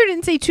 the brother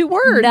didn't say 2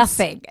 words.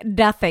 Nothing.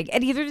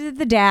 And either did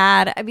the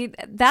dad. I mean,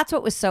 that's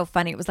what was so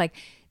funny. It was like,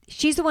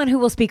 she's the one who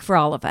will speak for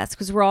all of us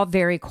because we're all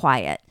very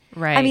quiet.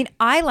 Right. I mean,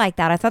 I like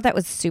that. I thought that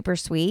was super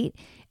sweet.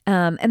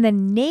 And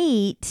then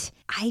Nate,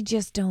 I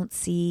just don't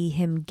see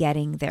him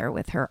getting there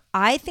with her.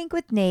 I think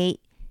with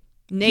Nate,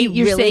 You're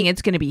really- saying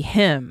it's going to be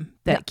him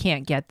that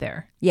can't get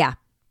there. yeah.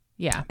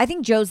 Yeah. I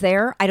think Joe's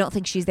there. I don't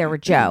think she's there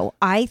with Joe.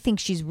 I think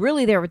she's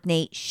really there with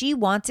Nate. She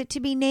wants it to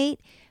be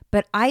Nate,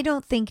 but I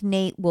don't think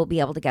Nate will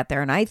be able to get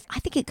there. And I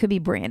think it could be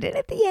Brandon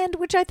at the end,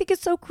 which I think is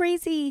so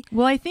crazy.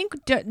 Well, I think,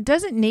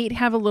 doesn't Nate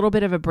have a little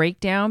bit of a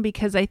breakdown?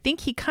 Because I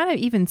think he kind of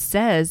even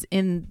says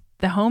in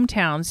the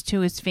hometowns to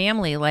his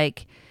family,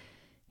 like,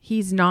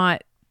 he's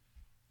not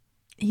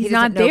doesn't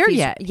know if there he's-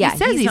 yet. Yeah, he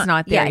says he's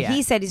not there Yeah, yet.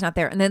 he said he's not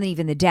there. And then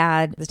even the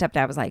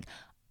stepdad was like,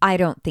 I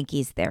don't think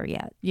he's there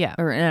yet. Yeah.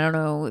 And I don't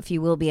know if he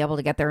will be able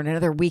to get there in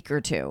another week or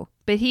two.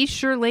 But he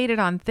sure laid it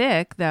on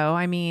thick, though.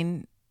 I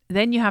mean,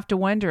 then you have to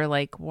wonder,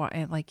 like,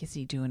 why? Like, is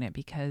he doing it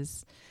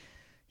because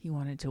he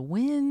wanted to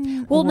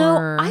win? Well, no,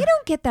 or- I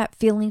don't get that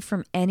feeling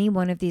from any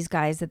one of these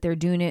guys that they're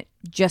doing it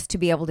just to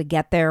be able to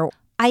get there.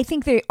 I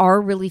think they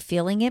are really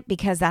feeling it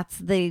because that's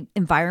the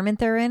environment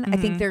they're in. I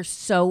think they're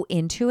so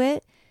into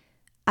it.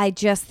 I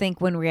just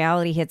think when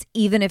reality hits,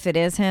 even if it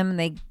is him and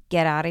they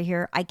get out of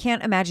here, I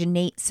can't imagine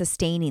Nate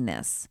sustaining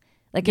this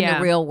like in Yeah.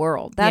 the real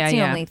world. That's the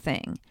Yeah. only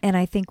thing. And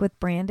I think with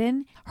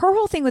Brandon, her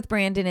whole thing with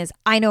Brandon is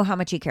I know how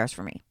much he cares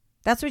for me.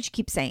 That's what she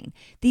keeps saying.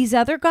 These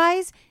other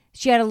guys,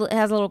 she has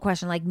a little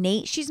question. Like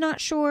Nate, she's not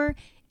sure.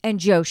 And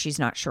Joe, she's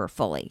not sure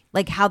fully,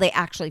 like how they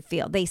actually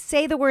feel. They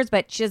say the words,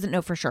 but she doesn't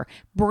know for sure.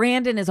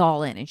 Brandon is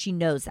all in and she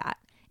knows that.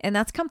 And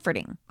that's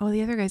comforting. Oh,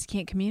 the other guys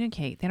can't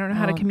communicate. They don't know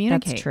how to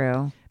communicate. That's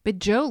true. But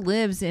Joe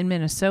lives in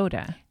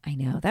Minnesota. I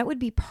know. That would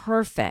be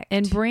perfect.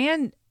 And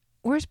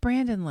where's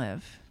Brandon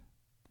live?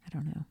 I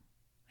don't know.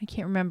 I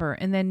can't remember.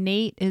 And then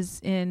Nate is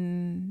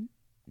in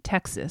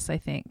Texas, I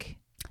think.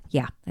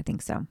 Yeah, I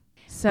think so.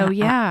 So,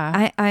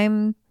 yeah.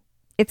 I'm.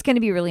 It's going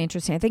to be really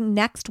interesting. I think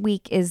next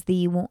week is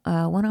the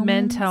one-on-one.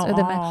 Men Tell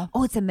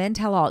All. It's a Men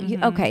Tell All.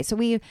 Okay, so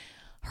we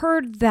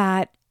heard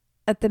that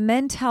at the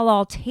Men Tell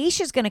All,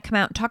 Tayshia's going to come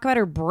out and talk about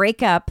her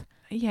breakup.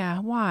 Yeah.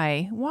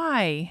 Why?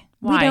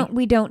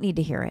 We don't need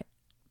to hear it.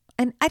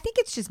 And I think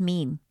it's just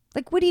mean.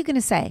 Like, what are you going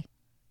to say?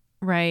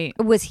 Right.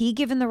 Was he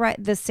given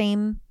the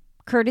same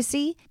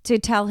courtesy to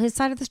tell his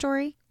side of the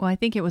story? Well, I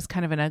think it was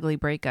kind of an ugly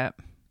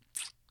breakup.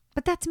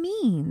 But that's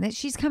mean that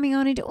she's coming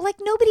on and like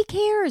nobody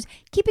cares.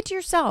 Keep it to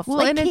yourself. Well,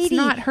 like and Katie. it's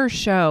not her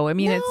show. I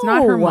mean, it's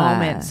not her No.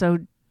 moment. So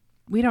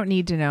we don't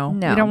need to know.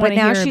 No, we don't but want to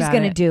now hear she's about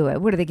going to it. do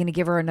it. What are they going to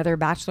give her another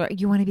bachelor?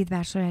 You want to be the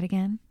Bachelorette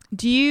again?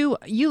 Do you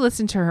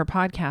listen to her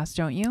podcast,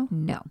 don't you?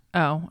 No.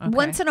 Oh, okay.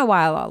 Once in a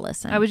while, I'll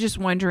listen. I was just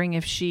wondering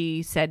if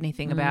she said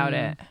anything about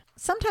it.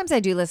 Sometimes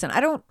I do listen. I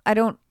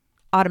don't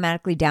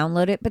automatically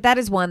download it, but that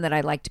is one that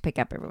I like to pick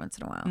up every once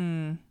in a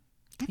while.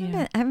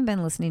 I haven't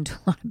been listening to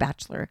a lot of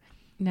Bachelor,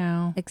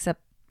 No.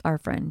 except our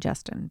friend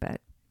Justin. But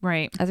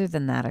Right. other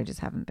than that, I just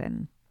haven't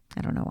been.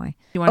 I don't know why.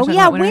 You want to talk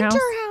yeah, about Winter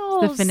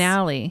House. The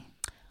finale.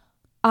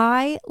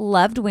 I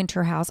loved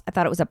Winter House. I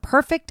thought it was a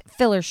perfect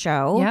filler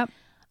show. Yep.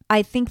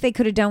 I think they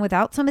could have done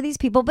without some of these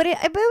people, but it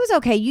was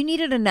okay. You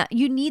needed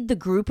you need the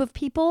group of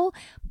people.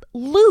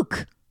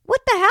 Luke,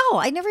 what the hell?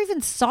 I never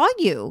even saw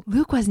you.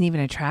 Luke wasn't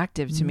even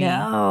attractive to me.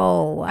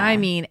 No. I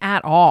mean,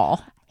 at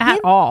all. Him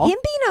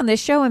being on this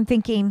show, I'm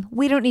thinking,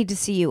 we don't need to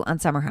see you on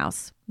Summer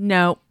House.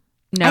 No.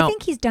 I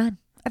think he's done.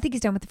 I think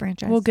he's done with the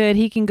franchise. Well, good.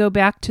 He can go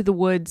back to the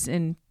woods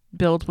and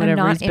build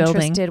whatever he's I'm not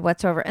building. interested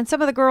whatsoever. And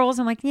some of the girls,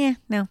 I'm like, yeah,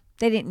 no,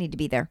 they didn't need to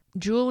be there.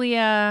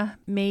 Julia,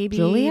 maybe.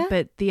 Julia?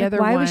 But the Like, other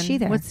why one. was she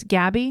there? What's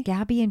Gabby?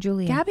 Gabby and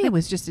Julia. Gabby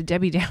was just a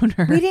Debbie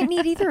Downer. We didn't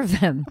need either of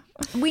them.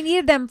 We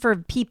needed them for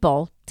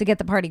people to get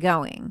the party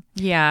going.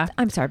 Yeah.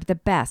 I'm sorry, but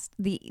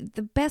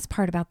the best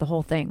part about the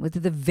whole thing was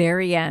at the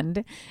very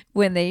end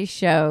when they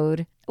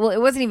showed. Well,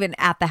 it wasn't even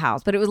at the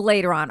house, but it was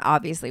later on,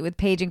 obviously, with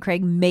Paige and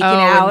Craig making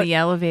out in the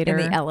elevator.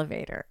 In the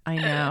elevator. I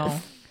know.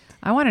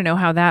 I want to know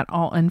how that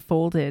all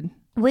unfolded.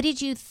 What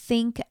did you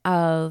think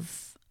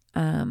of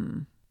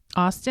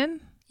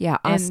Austin? Yeah,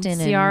 Austin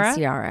and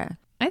Ciara.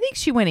 I think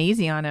she went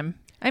easy on him.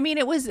 I mean,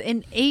 it was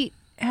in 8.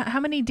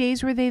 How many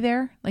days were they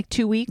there? Like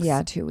 2 weeks?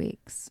 Yeah, 2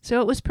 weeks. So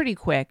it was pretty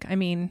quick. I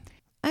mean,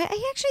 I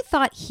actually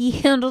thought he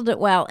handled it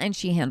well and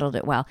she handled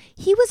it well.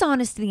 He was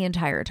honest the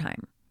entire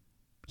time.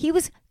 He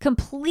was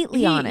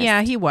completely honest.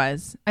 Yeah, he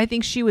was. I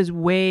think she was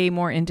way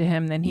more into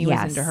him than he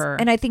was into her.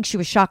 And I think she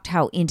was shocked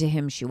how into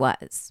him she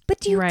was. But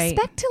do you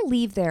expect to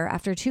leave there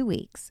after 2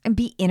 weeks and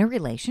be in a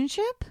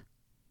relationship?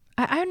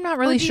 I'm not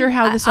really sure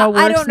how this all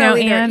works. I don't know now,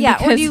 either. Anne,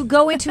 Yeah, or do you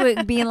go into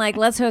it being like,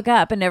 let's hook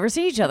up and never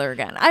see each other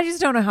again? I just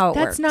don't know how it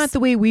works. That's not the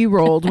way we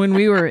rolled when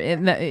we were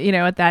in the,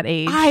 at that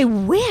age. I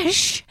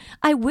wish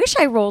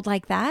I rolled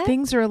like that.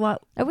 Things are a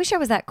lot I wish I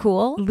was that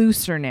cool.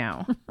 looser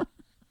now.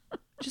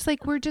 Just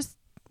like we're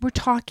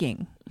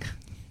talking.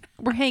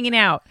 We're hanging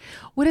out.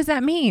 What does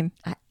that mean?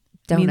 I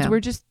don't means know. we're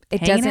just It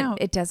hanging doesn't. out.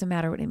 It doesn't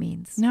matter what it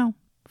means. No,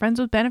 friends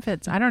with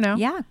benefits. I don't know.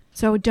 Yeah.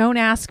 So don't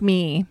ask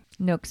me.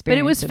 No experience.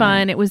 But it was in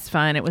fun. that. It was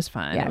fun. It was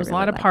fun. Yeah, It was I a lot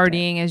really of liked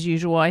partying as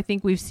usual. I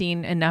think we've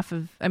seen enough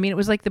of. I mean, it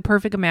was like the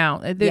perfect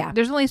amount. Yeah.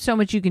 There's only so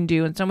much you can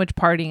do and so much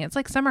partying. It's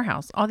like Summer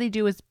House. All they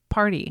do is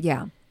party.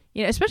 Yeah.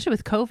 Especially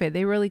with COVID,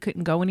 they really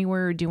couldn't go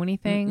anywhere or do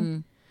anything.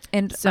 Mm-mm.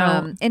 And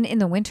So- and in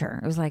the winter,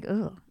 it was like,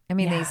 oh. I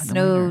mean, Yeah, they in the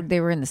snowed. winter.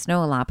 They were in the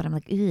snow a lot, but I'm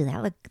like, ooh,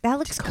 that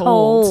looks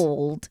cold.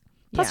 cold.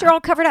 Plus, Yeah. you're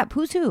all covered up.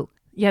 Who's who?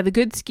 Yeah, the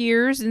good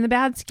skiers and the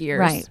bad skiers.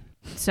 Right.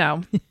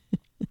 So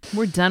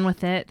we're done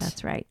with it.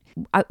 That's right.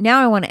 Now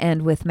I want to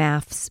end with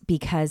MAFS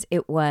because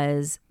it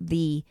was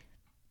the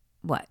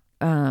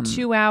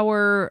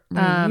 2-hour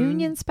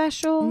reunion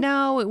special.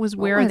 No, it was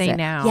What Where Are was They it?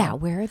 Now? Yeah,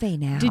 Where Are They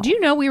Now? Did you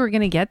know we were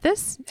going to get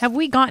this? Have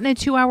we gotten a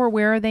 2-hour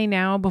Where Are They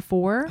Now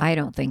before? I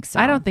don't think so.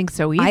 I don't think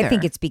so either. I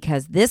think it's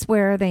because this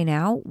Where Are They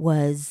Now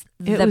was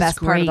It the was best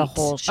part of the great.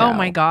 whole show. Oh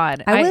my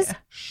God. I was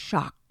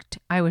shocked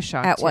I was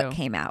shocked at too. what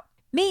came out.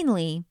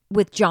 Mainly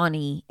with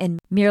Johnny and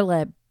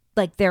Mirla,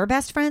 like they're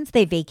best friends.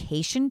 They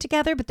vacation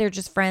together, but they're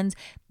just friends.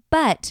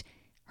 But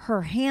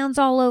her hands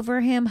all over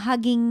him,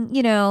 hugging,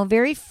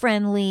 very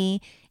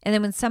friendly. And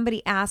then when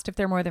somebody asked if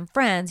they're more than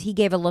friends, he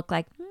gave a look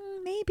like,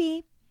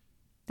 maybe.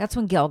 That's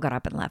when Gil got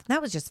up and left.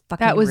 That was just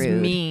fucking That was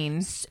rude.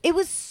 mean. It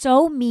was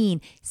so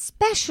mean,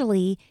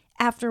 especially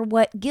after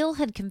what Gil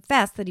had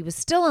confessed that he was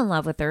still in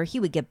love with her. He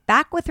would get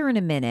back with her in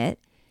a minute.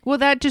 Well,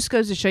 that just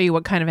goes to show you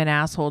what kind of an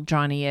asshole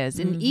Johnny is.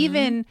 And Mm-hmm.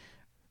 even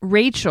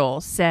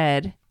Rachel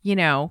said,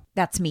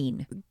 That's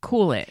mean.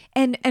 cool it.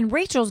 And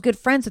Rachel's good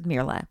friends with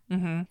Mirla.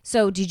 Mm-hmm.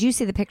 So did you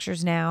see the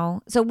pictures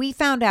now? So we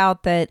found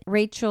out that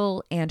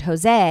Rachel and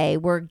Jose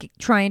were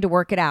trying to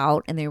work it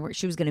out, and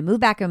she was going to move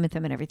back in with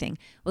him and everything.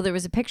 Well, there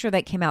was a picture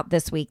that came out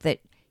this week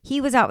that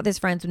he was out with his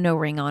friends with no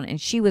ring on, and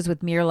she was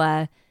with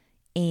Mirla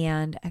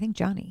and I think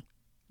Johnny.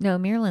 No,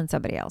 Mirla and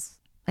somebody else.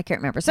 I can't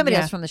remember. Somebody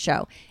else from the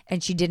show,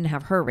 and she didn't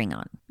have her ring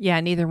on. Yeah,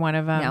 neither one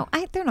of them. No,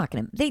 they're not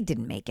going to. They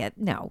didn't make it.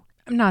 No.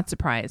 I'm not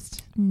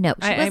surprised. No,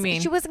 I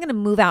mean- she wasn't going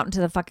to move out into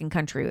the fucking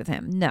country with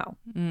him. No,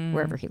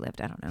 wherever he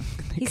lived, I don't know.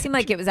 He seemed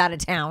like it was out of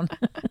town.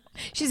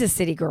 She's a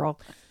city girl.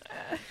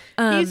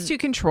 He's too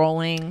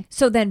controlling.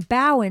 So then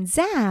Bao and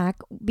Zach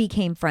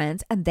became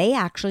friends, and they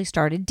actually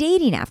started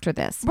dating after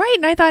this. Right.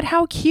 And I thought,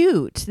 how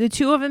cute. The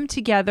two of them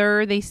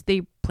together, they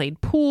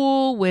played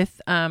pool with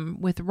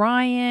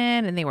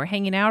Ryan, and they were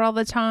hanging out all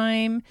the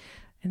time.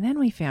 And then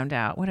we found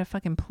out what a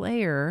fucking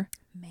player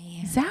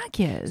Zach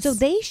is.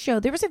 So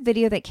there was a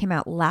video that came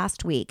out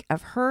last week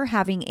of her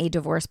having a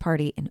divorce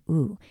party, and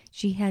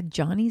she had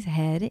Johnny's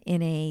head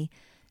in a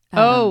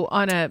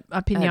on a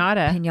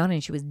pinata. pinata,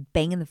 and she was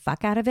banging the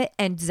fuck out of it,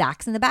 and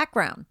Zach's in the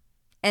background,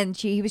 and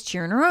he was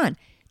cheering her on.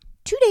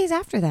 2 days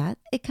after that,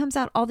 it comes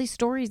out all these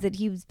stories that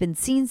he's been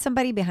seeing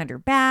somebody behind her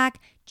back,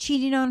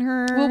 cheating on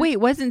her. Well, wait,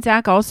 wasn't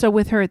Zach also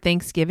with her at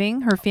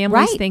Thanksgiving? Her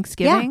family's Right.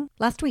 Thanksgiving? Yeah,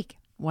 last week.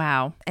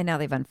 Wow. And now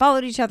they've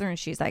unfollowed each other, and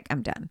she's like,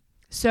 I'm done.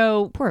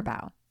 So Poor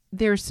Bao.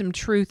 there's some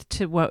truth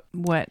to what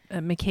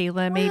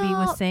Michaela maybe was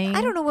Well, saying.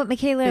 I don't know what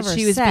Michaela that ever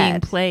she was said.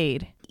 being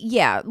played.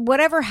 Yeah,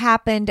 whatever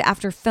happened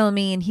after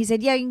filming, and he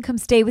said, yeah, you can come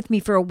stay with me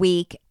for a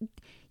week.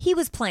 He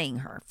was playing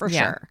her for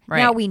Yeah, sure. right.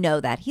 Now we know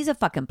that. He's a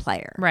fucking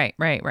player. Right.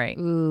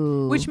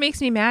 Ooh. Which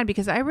makes me mad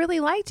because I really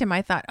liked him.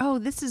 I thought, oh,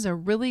 this is a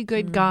really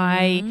good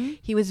guy.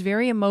 He was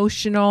very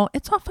emotional.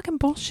 It's all fucking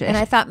bullshit. And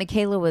I thought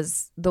Michaela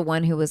was the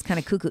one who was kind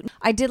of cuckoo.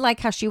 I did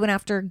like how she went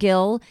after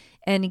Gil,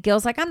 and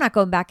Gil's like, I'm not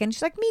going back in.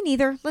 She's like, me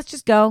neither. Let's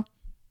just go.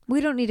 We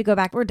don't need to go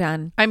back. We're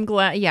done. I'm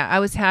glad. Yeah, I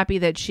was happy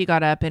that she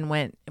got up and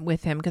went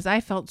with him because I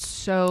felt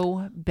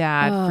so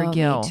bad Oh, for me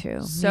Gil.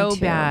 too. So Me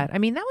too. bad. I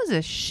mean, that was a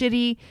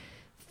shitty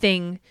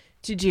thing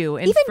to do.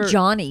 And Even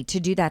Johnny to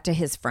do that to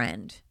his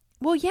friend.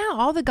 Well, yeah,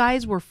 all the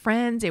guys were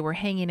friends. They were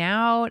hanging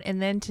out.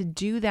 And then to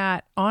do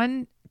that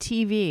on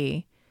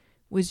TV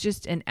was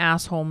just an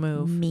asshole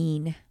move.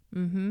 Mean.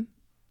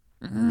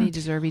 They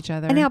deserve each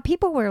other. And now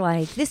people were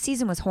like, this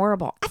season was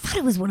horrible. I thought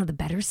it was one of the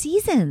better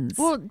seasons.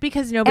 Well,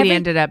 because nobody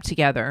ended up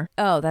together.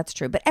 Oh, that's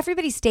true. But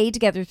everybody stayed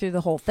together through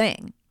the whole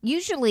thing.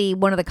 Usually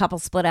one of the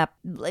couples split up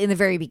in the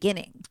very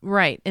beginning.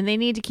 Right. And they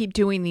need to keep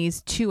doing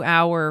these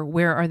 2-hour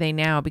Where Are They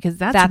Now? Because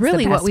that's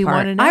really the what best we part.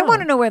 want to know. I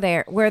want to know where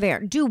they are.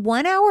 Do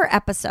 1 hour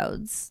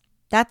episodes.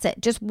 That's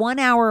it. Just 1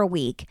 hour a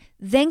week.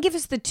 Then give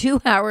us the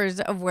 2 hours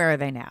of Where Are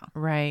They Now?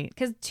 Right.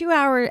 Because 2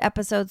 hour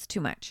episodes,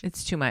 too much.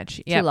 It's too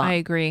much. Yeah, long. I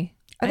agree.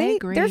 I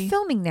agree. They're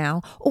filming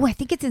now. Oh, I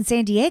think it's in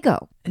San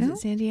Diego. Is No? it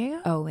San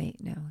Diego? Oh,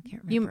 wait. No, I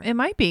can't remember. It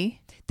might be.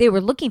 They were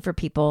looking for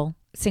people,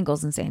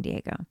 singles in San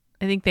Diego.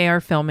 I think they are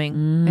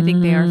filming. I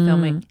think they are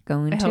filming.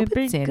 Going I to hope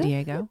be it's San good.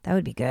 Diego. That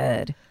would be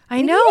good. I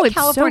They know, need a it's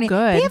so California.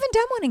 good. They haven't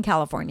done one in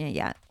California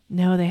yet.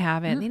 No, they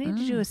haven't. They need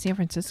to do a San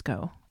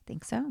Francisco.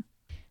 Think so.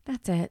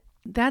 That's it.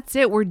 That's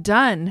it. We're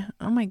done.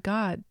 Oh my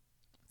God.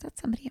 Is that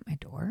somebody at my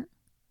door?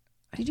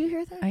 Did you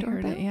hear that? I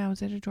heard doorbell? it. Yeah.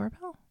 Was it a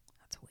doorbell?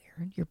 That's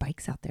weird. Your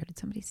bike's out there. Did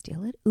somebody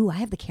steal it? Ooh, I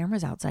have the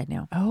cameras outside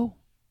now. Oh,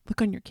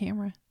 look on your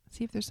camera.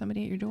 See if there's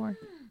somebody at your door.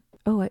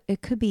 Oh,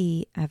 it could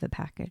be. I have a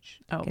package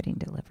Oh. getting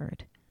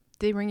delivered.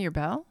 Did they ring your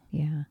bell?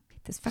 Yeah.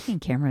 This fucking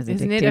camera is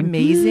Isn't addicting. it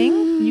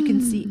amazing? You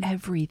can see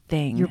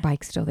everything. Your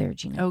bike's still there,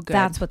 Gina. Oh, good.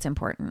 That's what's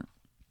important.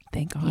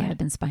 Thank God. Yeah, I've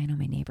been spying on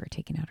my neighbor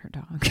taking out her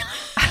dog.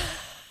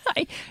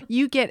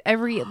 You get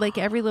every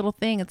little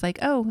thing. It's like,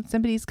 oh,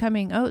 somebody's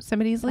coming. Oh,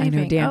 somebody's I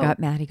leaving. know Dan Oh. got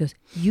mad. He goes,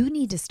 "You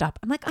need to stop."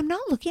 I'm like, "I'm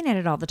not looking at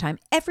it all the time.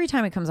 Every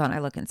time it comes on, I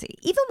look and see.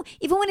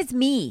 Even when it's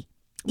me.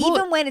 Well-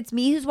 Even when it's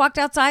me who's walked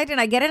outside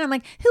and I get it, I'm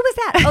like, "Who was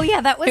that?" Oh yeah,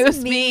 that was, It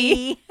was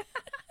me.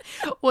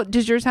 Well,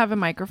 does yours have a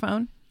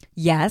microphone?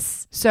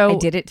 Yes. So I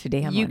did it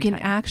today. You can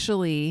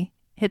actually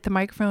hit the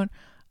microphone.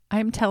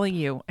 I'm telling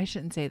you, I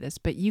shouldn't say this,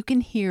 but you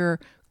can hear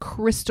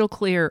crystal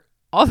clear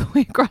all the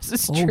way across the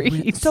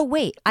street. So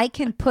wait, I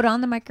can put on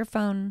the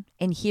microphone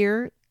and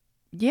hear.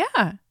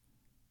 Yeah.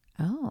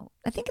 Oh,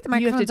 I think the You have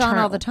to microphone's on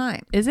turn- all the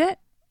time. Is it?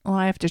 Well,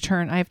 I have to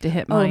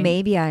hit Oh, mine.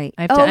 maybe I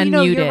have to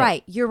unmute you're it.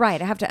 right. You're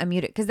right. I have to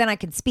unmute it because then I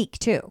can speak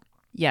too.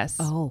 Yes.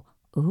 Oh,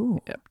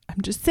 ooh. I'm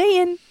just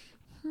saying.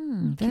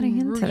 Very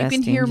You interesting.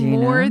 can hear Gina.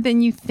 more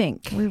than you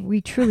think. We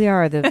truly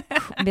are the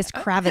Miss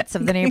Kravitz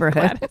of the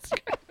neighborhood.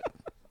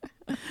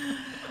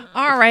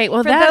 All right.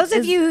 Well, For those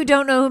of you who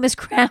don't know who Miss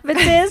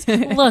Kravitz is,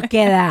 look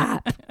it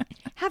up.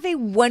 Have a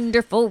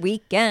wonderful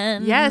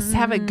weekend. Yes.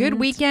 Have a good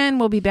weekend.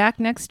 We'll be back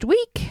next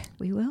week.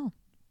 We will.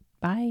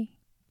 Bye.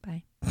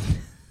 Bye.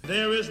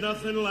 There is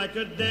nothing like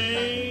a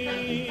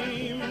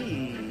dame,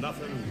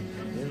 nothing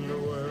in the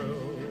world.